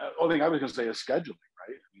 I mean, the only thing I was going to say is scheduling, right?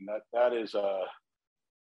 I mean, that is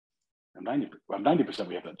 90%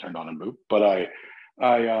 we have that turned on in Boop, but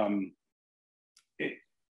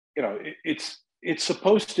it's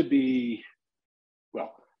supposed to be,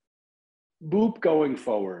 well, Boop going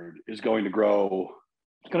forward is going to grow.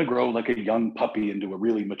 It's going to grow like a young puppy into a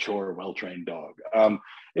really mature, well-trained dog.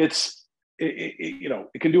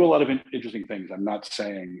 It can do a lot of interesting things. I'm not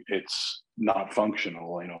saying it's not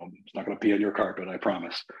functional. It's not going to pee on your carpet, I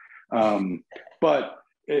promise. But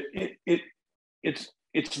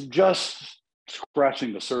it's just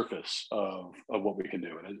scratching the surface of what we can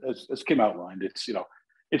do. And as Kim outlined,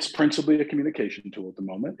 it's principally a communication tool at the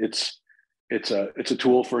moment. It's a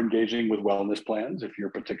tool for engaging with wellness plans if your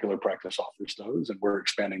particular practice offers those, and we're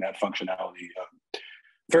expanding that functionality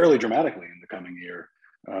fairly dramatically in the coming year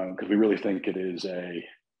because we really think it's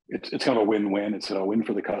kind of a win-win. It's a win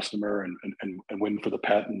for the customer and win for the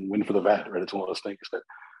pet and win for the vet. Right? It's one of those things that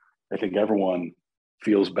I think everyone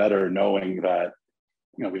feels better knowing that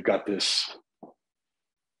we've got this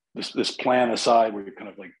plan aside where you're kind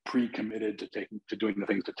of like pre-committed to doing the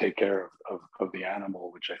things to take care of the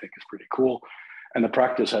animal, which I think is pretty cool. And the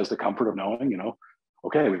practice has the comfort of knowing,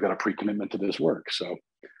 okay, we've got a pre-commitment to this work. So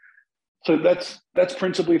that's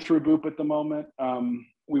principally through Boop at the moment.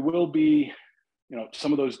 We will be,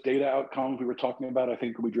 some of those data outcomes we were talking about, I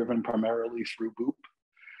think will be driven primarily through Boop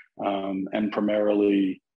and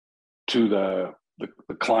primarily to the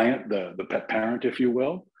client, the pet parent, if you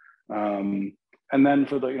will. And then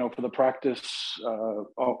for the practice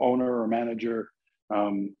owner or manager,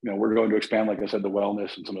 we're going to expand, like I said, the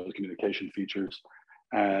wellness and some of the communication features.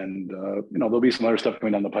 And there'll be some other stuff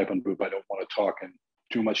coming down the pipe on Boop. I don't want to talk in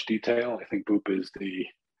too much detail. I think Boop is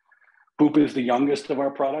the youngest of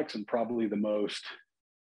our products and probably the most,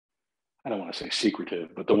 I don't want to say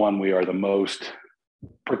secretive, but the one we are the most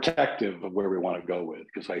protective of where we want to go with,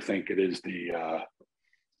 because I think it is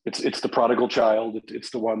it's the prodigal child. It's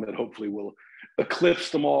the one that hopefully will eclipse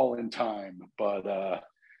them all in time, but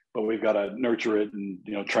we've got to nurture it and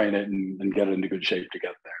train it and get it into good shape to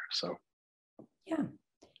get there. So yeah,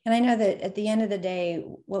 and I know that at the end of the day,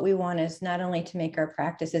 what we want is not only to make our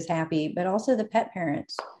practices happy, but also the pet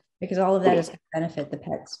parents, because all of that is going to benefit the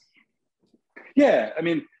pets. Yeah, I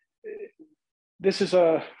mean, this is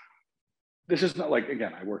not like,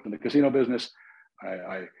 again, I worked in the casino business.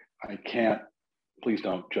 I can't. Please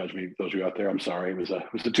don't judge me, those of you out there. I'm sorry. It was a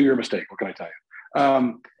 2-year mistake. What can I tell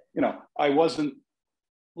you? I wasn't.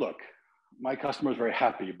 Look, my customer was very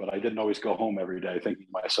happy, but I didn't always go home every day thinking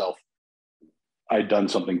to myself, I'd done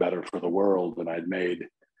something better for the world, and I'd made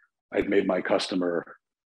my customer,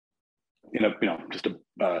 just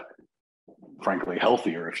frankly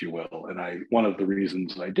healthier, if you will. And one of the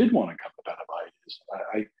reasons I did want to come to Petabyte is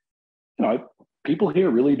people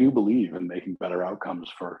here really do believe in making better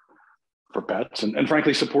outcomes for pets and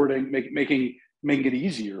frankly supporting making it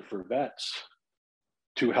easier for vets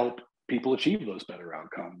to help people achieve those better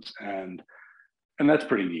outcomes. And that's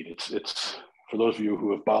pretty neat. It's for those of you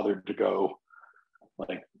who have bothered to go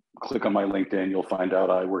click on my LinkedIn, you'll find out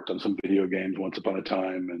I worked on some video games once upon a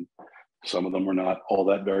time, and some of them were not all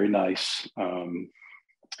that very nice.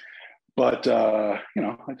 But I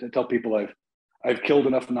tell people I've killed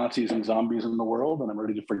enough Nazis and zombies in the world, and I'm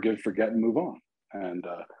ready to forgive, forget, and move on. And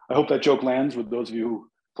I hope that joke lands with those of you who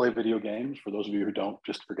play video games. For those of you who don't,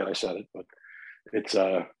 just forget I said it. But it's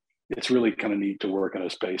really kind of neat to work in a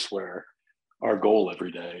space where our goal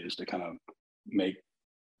every day is to kind of make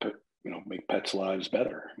pets' lives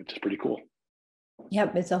better, which is pretty cool.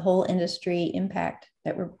 Yep, it's a whole industry impact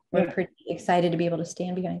that we're pretty excited to be able to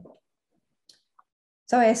stand behind.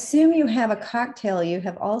 So I assume you have a cocktail you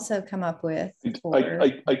have also come up with.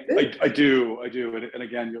 I do. And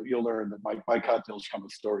again, you'll learn that my cocktails come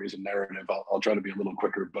with stories and narrative. I'll try to be a little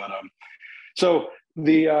quicker, but so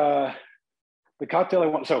the cocktail I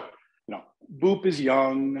want. So Boop is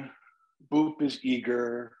young, Boop is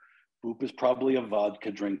eager, Boop is probably a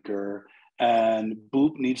vodka drinker, and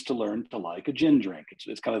Boop needs to learn to like a gin drink.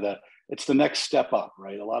 It's kind of it's the next step up,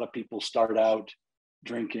 right? A lot of people start out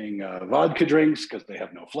drinking vodka drinks because they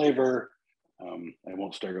have no flavor. I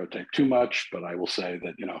won't stereotype too much, but I will say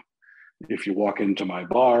that if you walk into my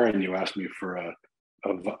bar and you ask me for a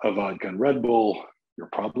vodka and Red Bull, you're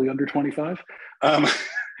probably under 25.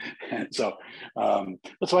 And so I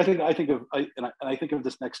think of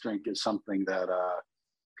this next drink as something that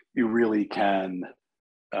you really can.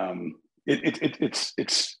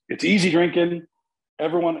 It's easy drinking.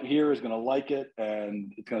 Everyone here is going to like it,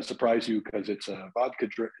 and it's going to surprise you because it's a vodka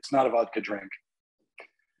drink. It's not a vodka drink.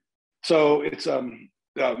 So it's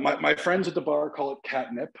my friends at the bar call it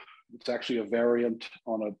catnip. It's actually a variant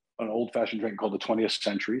on an old-fashioned drink called the 20th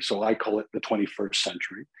century. So I call it the 21st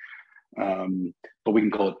century. But we can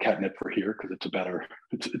call it catnip for here because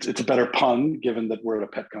it's a better pun given that we're at a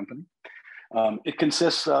pet company. It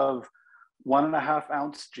consists of 1.5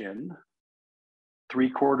 ounce gin,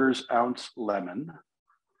 3/4 ounce lemon,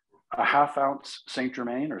 a 1/2 ounce Saint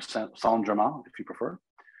Germain or Saint Germain, if you prefer,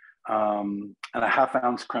 and a 1/2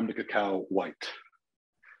 ounce creme de cacao white.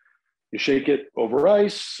 You shake it over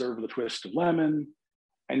ice, serve with a twist of lemon,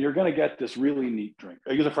 and you're going to get this really neat drink.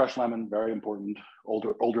 I use a fresh lemon, very important.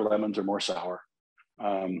 Older lemons are more sour.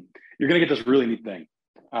 You're going to get this really neat thing.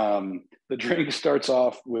 The drink starts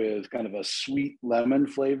off with kind of a sweet lemon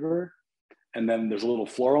flavor, and then there's a little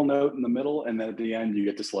floral note in the middle, and then at the end you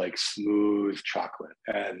get this like smooth chocolate.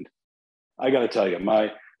 And I got to tell you,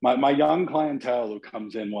 my young clientele who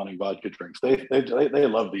comes in wanting vodka drinks, they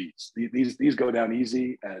love these. These go down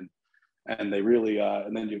easy, and they really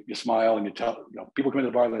and then you smile and you tell, people come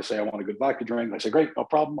into the bar and they say, I want a good vodka drink. I say, great, no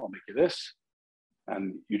problem, I'll make you this.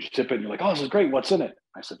 And you just tip it and you're like, oh, this is great, what's in it?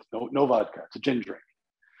 I said, no vodka, it's a gin drink.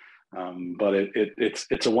 But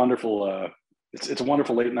it's a wonderful it's a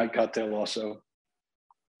wonderful late night cocktail also.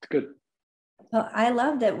 It's good. Well, I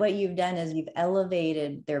love that what you've done is you've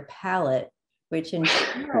elevated their palate, which in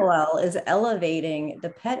parallel is elevating the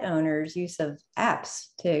pet owner's use of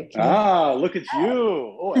apps to look at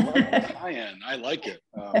you. Oh, I like the tie-in. I like it.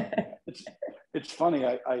 It's funny.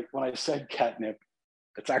 I when I said catnip,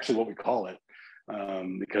 it's actually what we call it,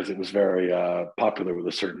 because it was very popular with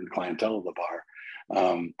a certain clientele of the bar.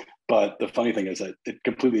 But the funny thing is that it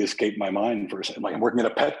completely escaped my mind for a second. Like, I'm working at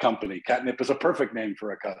a pet company. Catnip is a perfect name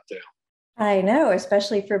for a cocktail. I know,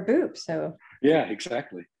 especially for Boop. So yeah,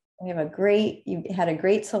 exactly. You had a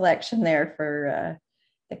great selection there for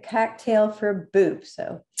the cocktail for Boop.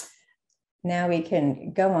 So now we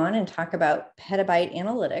can go on and talk about Petabyte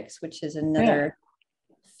Analytics, which is another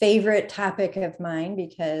favorite topic of mine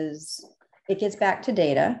because it gets back to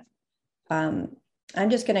data. I'm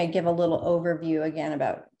just going to give a little overview again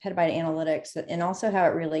about Petabyte Analytics and also how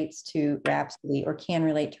it relates to Rhapsody or can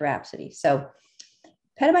relate to Rhapsody. So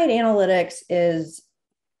Petabyte Analytics is,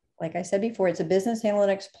 like I said before, it's a business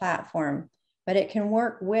analytics platform, but it can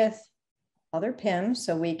work with other PIMS.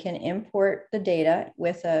 So we can import the data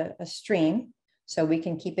with a stream so we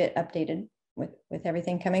can keep it updated with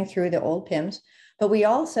everything coming through the old PIMS. But we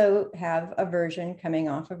also have a version coming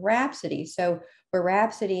off of Rhapsody. So where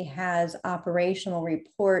Rhapsody has operational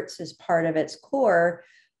reports as part of its core,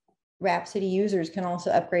 Rhapsody users can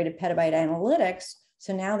also upgrade to Petabyte Analytics.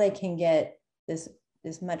 So now they can get this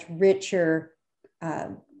much richer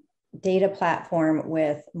data platform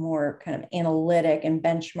with more kind of analytic and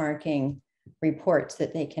benchmarking reports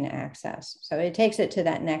that they can access. So it takes it to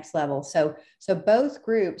that next level. So both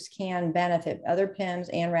groups can benefit, other PIMS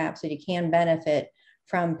and Rhapsody can benefit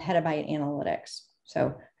from Petabyte Analytics.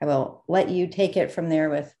 So I will let you take it from there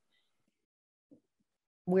with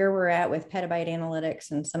where we're at with Petabyte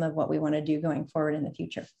Analytics and some of what we want to do going forward in the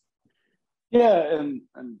future. Yeah, and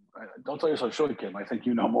don't tell yourself short, Kim. I think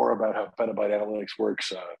you know more about how Petabyte Analytics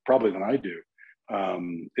works probably than I do.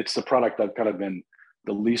 It's the product I've kind of been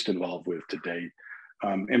the least involved with to date,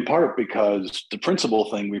 in part because the principal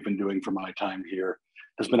thing we've been doing for my time here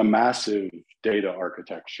has been a massive data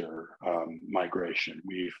architecture migration.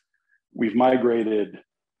 We've migrated,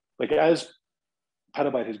 like as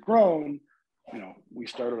Petabyte has grown, we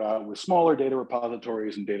started out with smaller data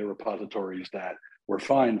repositories and data repositories that were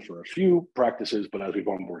fine for a few practices, but as we've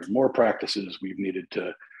onboarded more practices, we've needed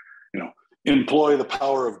to, employ the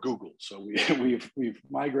power of Google. So we've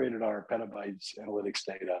migrated our Petabyte Analytics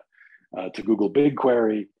data to Google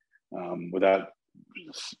BigQuery without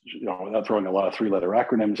throwing a lot of three-letter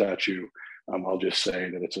acronyms at you. I'll just say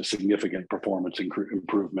that it's a significant performance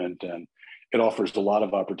improvement, and it offers a lot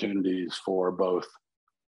of opportunities for both,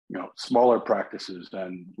 smaller practices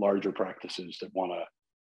and larger practices that want to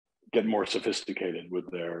get more sophisticated with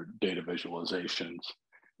their data visualizations.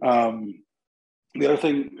 The other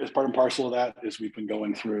thing, as part and parcel of that, is we've been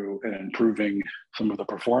going through and improving some of the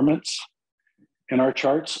performance in our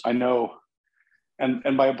charts. I know,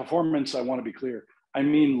 and by performance, I want to be clear, I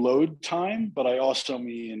mean load time, but I also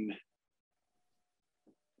mean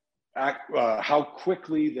how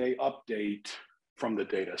quickly they update from the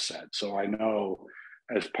data set. So I know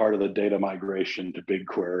as part of the data migration to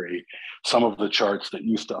BigQuery, some of the charts that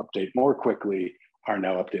used to update more quickly are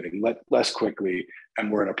now updating less quickly,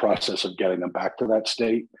 and we're in a process of getting them back to that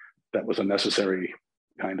state. That was a necessary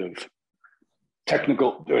kind of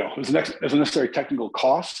technical, it was a necessary technical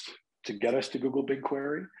cost to get us to Google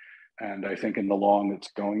BigQuery. And I think in the long,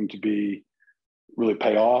 it's going to be really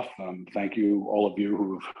pay off. Thank you, all of you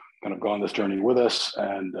who've kind of gone this journey with us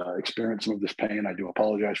and experienced some of this pain. I do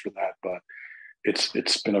apologize for that, but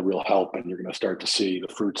it's been a real help, and you're going to start to see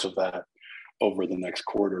the fruits of that over the next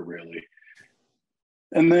quarter, really.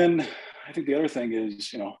 And then I think the other thing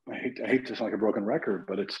is, I hate to sound like a broken record,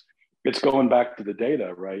 but it's it's going back to the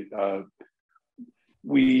data, right?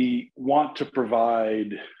 We want to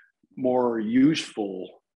provide more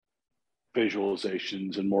useful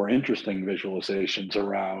visualizations and more interesting visualizations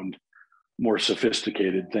around more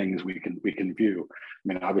sophisticated things we can view. I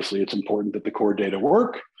mean, obviously, it's important that the core data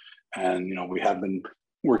work, and we have been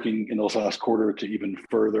working in this last quarter to even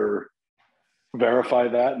further verify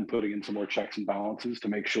that and putting in some more checks and balances to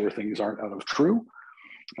make sure things aren't out of true.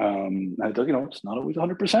 And it's not always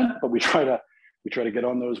 100%, but we try to get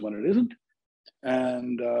on those when it isn't.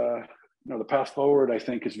 And the path forward, I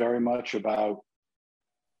think, is very much about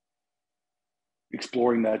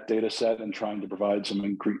exploring that data set and trying to provide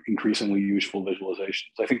some increasingly useful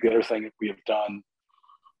visualizations. I think the other thing that we have done,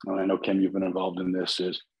 and I know, Kim, you've been involved in this,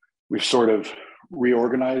 is we've sort of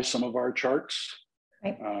reorganized some of our charts.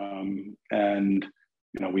 Right. And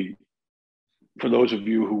for those of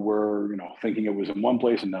you who were, thinking it was in one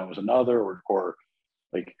place and now it was another, or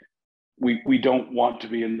like, we don't want to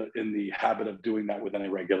be in the habit of doing that with any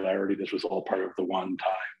regularity. This was all part of the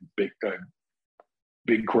one-time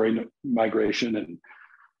big query migration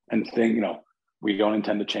and thing. We don't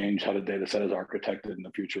intend to change how the data set is architected in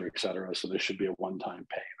the future, et cetera. So this should be a one-time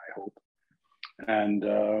pain, I hope. And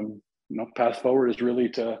path forward is really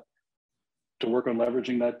to work on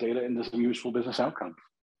leveraging that data into some useful business outcomes.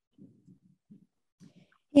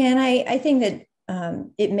 Yeah, and I think that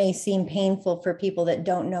it may seem painful for people that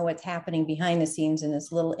don't know what's happening behind the scenes in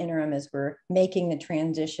this little interim as we're making the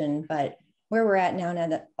transition, but where we're at now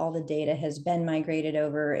that all the data has been migrated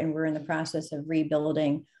over and we're in the process of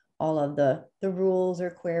rebuilding all of the rules or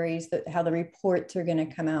queries, how the reports are going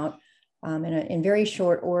to come out in very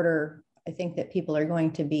short order. I think that people are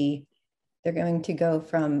going to go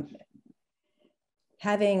from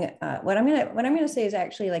having what I'm gonna say is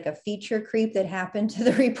actually like a feature creep that happened to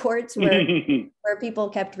the reports where people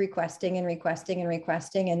kept requesting,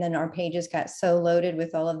 and then our pages got so loaded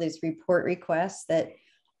with all of these report requests that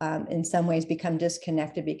in some ways become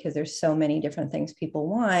disconnected because there's so many different things people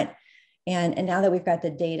want. And now that we've got the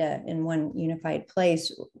data in one unified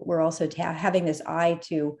place, we're also having this eye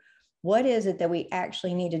to what is it that we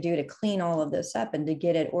actually need to do to clean all of this up and to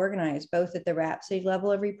get it organized, both at the Rhapsody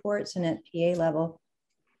level of reports and at PA level.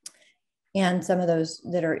 And some of those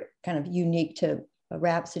that are kind of unique to a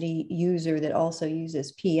Rhapsody user that also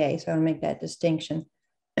uses PA. So I want to make that distinction.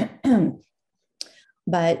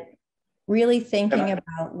 But really thinking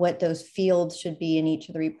about what those fields should be in each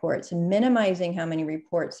of the reports and minimizing how many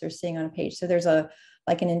reports they're seeing on a page. So there's an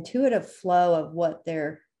intuitive flow of what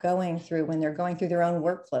they're going through when they're going through their own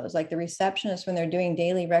workflows. Like the receptionist, when they're doing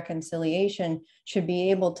daily reconciliation, should be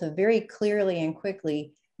able to very clearly and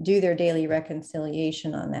quickly do their daily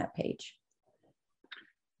reconciliation on that page.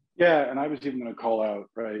 Yeah, and I was even going to call out,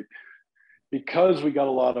 right, because we got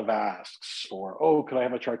a lot of asks for, oh, could I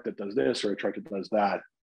have a chart that does this or a chart that does that?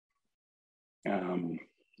 I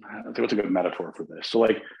think what's a good metaphor for this? So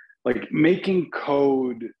like making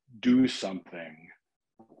code do something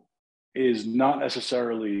is not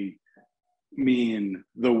necessarily mean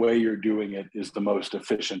the way you're doing it is the most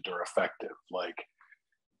efficient or effective. Like,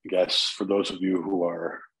 I guess for those of you who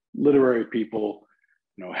are literary people,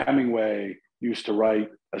 Hemingway used to write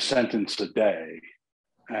a sentence a day,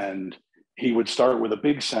 and he would start with a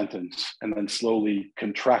big sentence and then slowly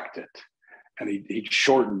contract it, and he'd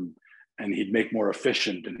shorten and he'd make more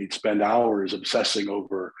efficient, and he'd spend hours obsessing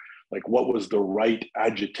over like what was the right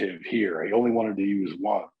adjective here. He only wanted to use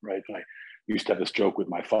one, right? And I used to have this joke with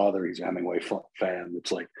my father. He's a Hemingway fan.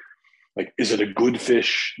 It's like, is it a good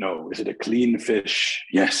fish? No. Is it a clean fish?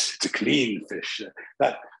 Yes, it's a clean fish.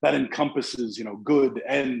 That encompasses, good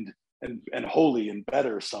and holy and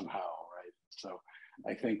better somehow, right? So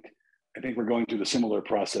I think we're going through the similar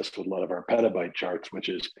process with a lot of our petabyte charts, which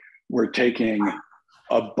is we're taking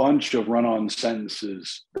a bunch of run-on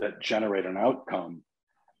sentences that generate an outcome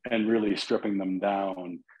and really stripping them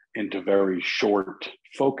down into very short,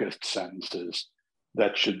 focused sentences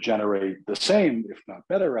that should generate the same, if not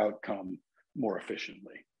better outcome more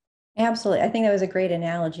efficiently. Absolutely. I think that was a great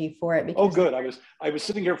analogy for it. Because good. I was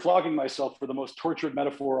sitting here flogging myself for the most tortured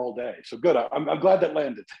metaphor all day. So good. I'm glad that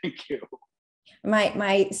landed. Thank you.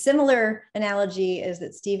 My similar analogy is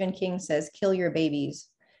that Stephen King says, kill your babies,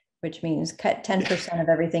 which means cut 10% of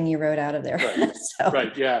everything you wrote out of there. Right.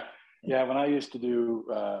 Right. Yeah. Yeah. When I used to do,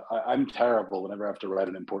 I'm terrible whenever I have to write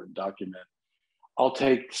an important document. I'll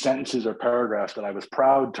take sentences or paragraphs that I was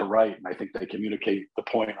proud to write, and I think they communicate the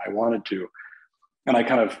point I wanted to. And I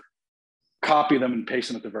kind of copy them and paste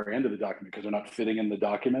them at the very end of the document because they're not fitting in the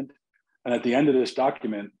document. And at the end of this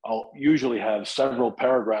document, I'll usually have several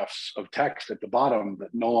paragraphs of text at the bottom that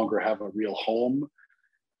no longer have a real home.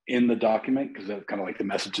 in the document because kind of like the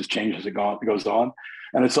messages change as it goes on.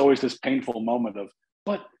 And it's always this painful moment of,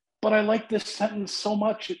 but I like this sentence so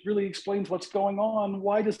much. It really explains what's going on.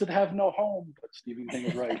 Why does it have no home? But Stephen King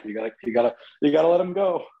is right. You gotta let them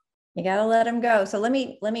go. You gotta let them go. So let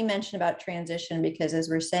me mention about transition, because as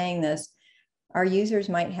we're saying this, our users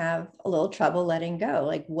might have a little trouble letting go.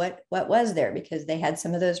 Like what was there, because they had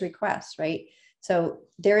some of those requests, right? So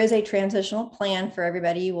there is a transitional plan for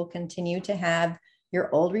everybody. You will continue to have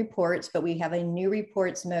your old reports, but we have a new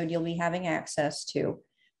reports mode you'll be having access to,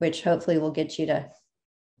 which hopefully will get you to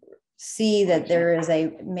see that there is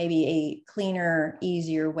maybe a cleaner,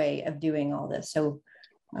 easier way of doing all this. So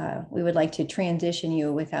we would like to transition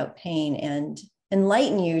you without pain and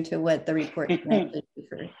enlighten you to what the report can actually do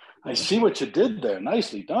for you. I see what you did there.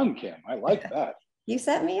 Nicely done, Kim. I like that. You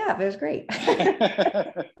set me up. It was great.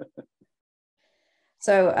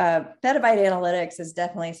 So Petabyte Analytics is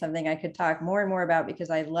definitely something I could talk more and more about, because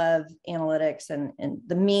I love analytics and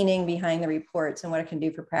the meaning behind the reports and what it can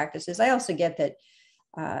do for practices. I also get that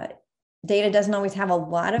data doesn't always have a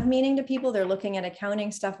lot of meaning to people. They're looking at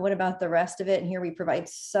accounting stuff. What about the rest of it? And here we provide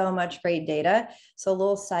so much great data. So a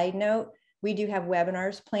little side note, we do have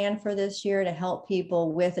webinars planned for this year to help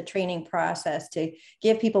people with a training process, to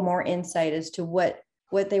give people more insight as to what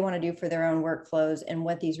they want to do for their own workflows and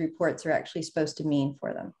what these reports are actually supposed to mean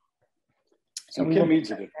for them. So Kim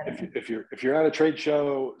means it. If you're at a trade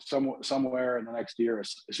show somewhere in the next year,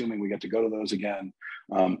 assuming we get to go to those again,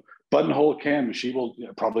 buttonhole Kim, she will,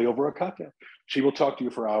 probably over a cocktail, she will talk to you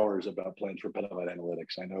for hours about plans for Petabyte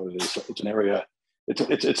Analytics. I know it's an area,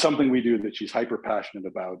 it's something we do that she's hyper passionate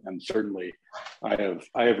about, and certainly I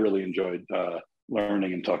have really enjoyed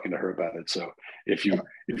learning and talking to her about it. So if you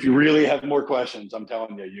really have more questions, I'm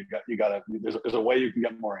telling you, there's a way you can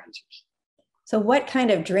get more answers. So what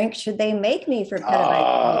kind of drink should they make me for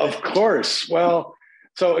Petabyte? Of course. Well,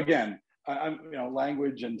 so again,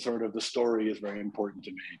 language and sort of the story is very important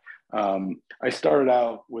to me. I started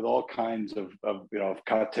out with all kinds of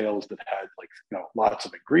cocktails that had lots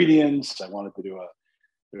of ingredients. I wanted to do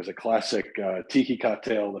there's a classic tiki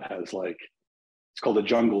cocktail that has it's called a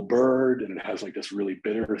jungle bird, and it has this really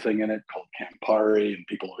bitter thing in it called Campari, and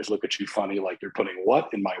people always look at you funny, like you're putting what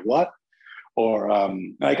in my what? Or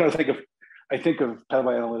I kind of think of Petabyte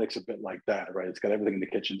Analytics a bit like that, right? It's got everything in the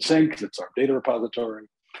kitchen sink. It's our data repository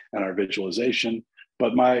and our visualization.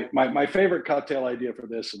 But my favorite cocktail idea for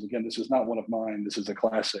this, and again, this is not one of mine, this is a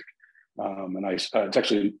classic. It's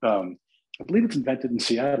actually, I believe it's invented in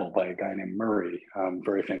Seattle by a guy named Murray,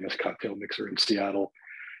 very famous cocktail mixer in Seattle.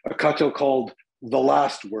 A cocktail called The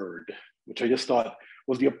Last Word, which I just thought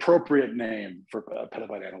was the appropriate name for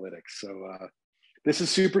Petabyte Analytics. So this is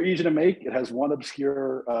super easy to make. It has one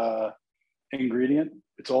obscure ingredient.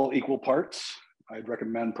 It's all equal parts. I'd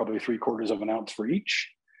recommend probably 3/4 of an ounce for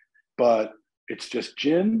each, but it's just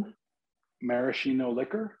gin, maraschino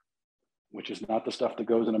liquor, which is not the stuff that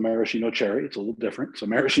goes in a maraschino cherry. It's a little different. So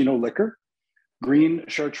maraschino liquor, green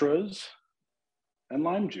chartreuse, and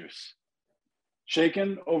lime juice.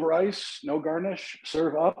 Shaken over ice, no garnish,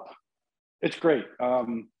 serve up. It's great.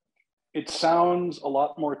 It sounds a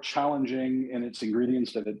lot more challenging in its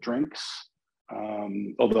ingredients than it drinks,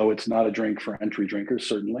 although it's not a drink for entry drinkers,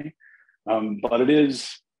 certainly. But it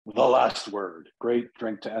is the last word. Great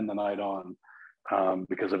drink to end the night on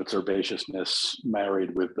because of its herbaceousness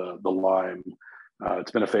married with the lime.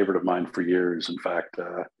 It's been a favorite of mine for years. In fact,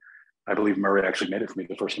 I believe Murray actually made it for me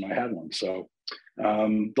the first time I had one. So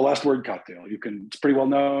the last word cocktail, it's pretty well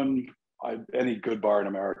known. Any good bar in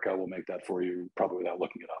America will make that for you, probably without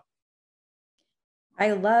looking it up.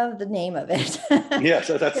 I love the name of it. Yes,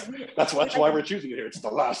 that's why we're choosing it here. It's the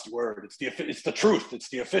last word. It's the truth. It's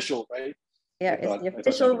the official, right? Yeah, it's the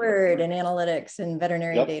official word in analytics and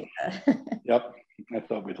veterinary data. Yep, I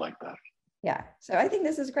thought we'd like that. Yeah, so I think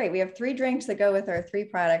this is great. We have 3 drinks that go with our 3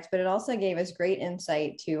 products, but it also gave us great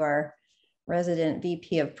insight to our resident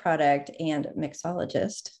VP of product and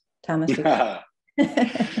mixologist, Thomas.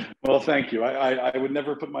 Well, thank you. I would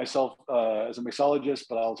never put myself as a mixologist,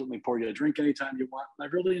 but I'll certainly pour you a drink anytime you want. I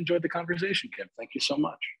really enjoyed the conversation, Kim. Thank you so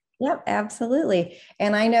much. Yep, absolutely.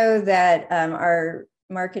 And I know that our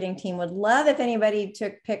marketing team would love if anybody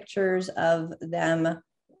took pictures of them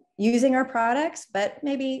using our products, but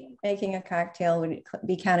maybe making a cocktail would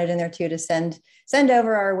be counted in there too, to send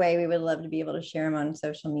over our way. We would love to be able to share them on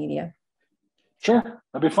social media. Sure,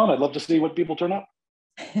 that'd be fun. I'd love to see what people turn up.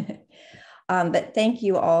 But thank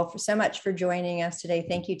you all so much for joining us today.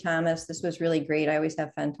 Thank you, Thomas. This was really great. I always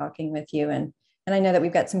have fun talking with you. And I know that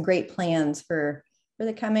we've got some great plans for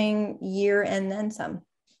the coming year and then some.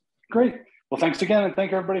 Great. Well, thanks again. And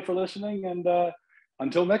thank everybody for listening. And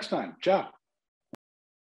until next time, ciao.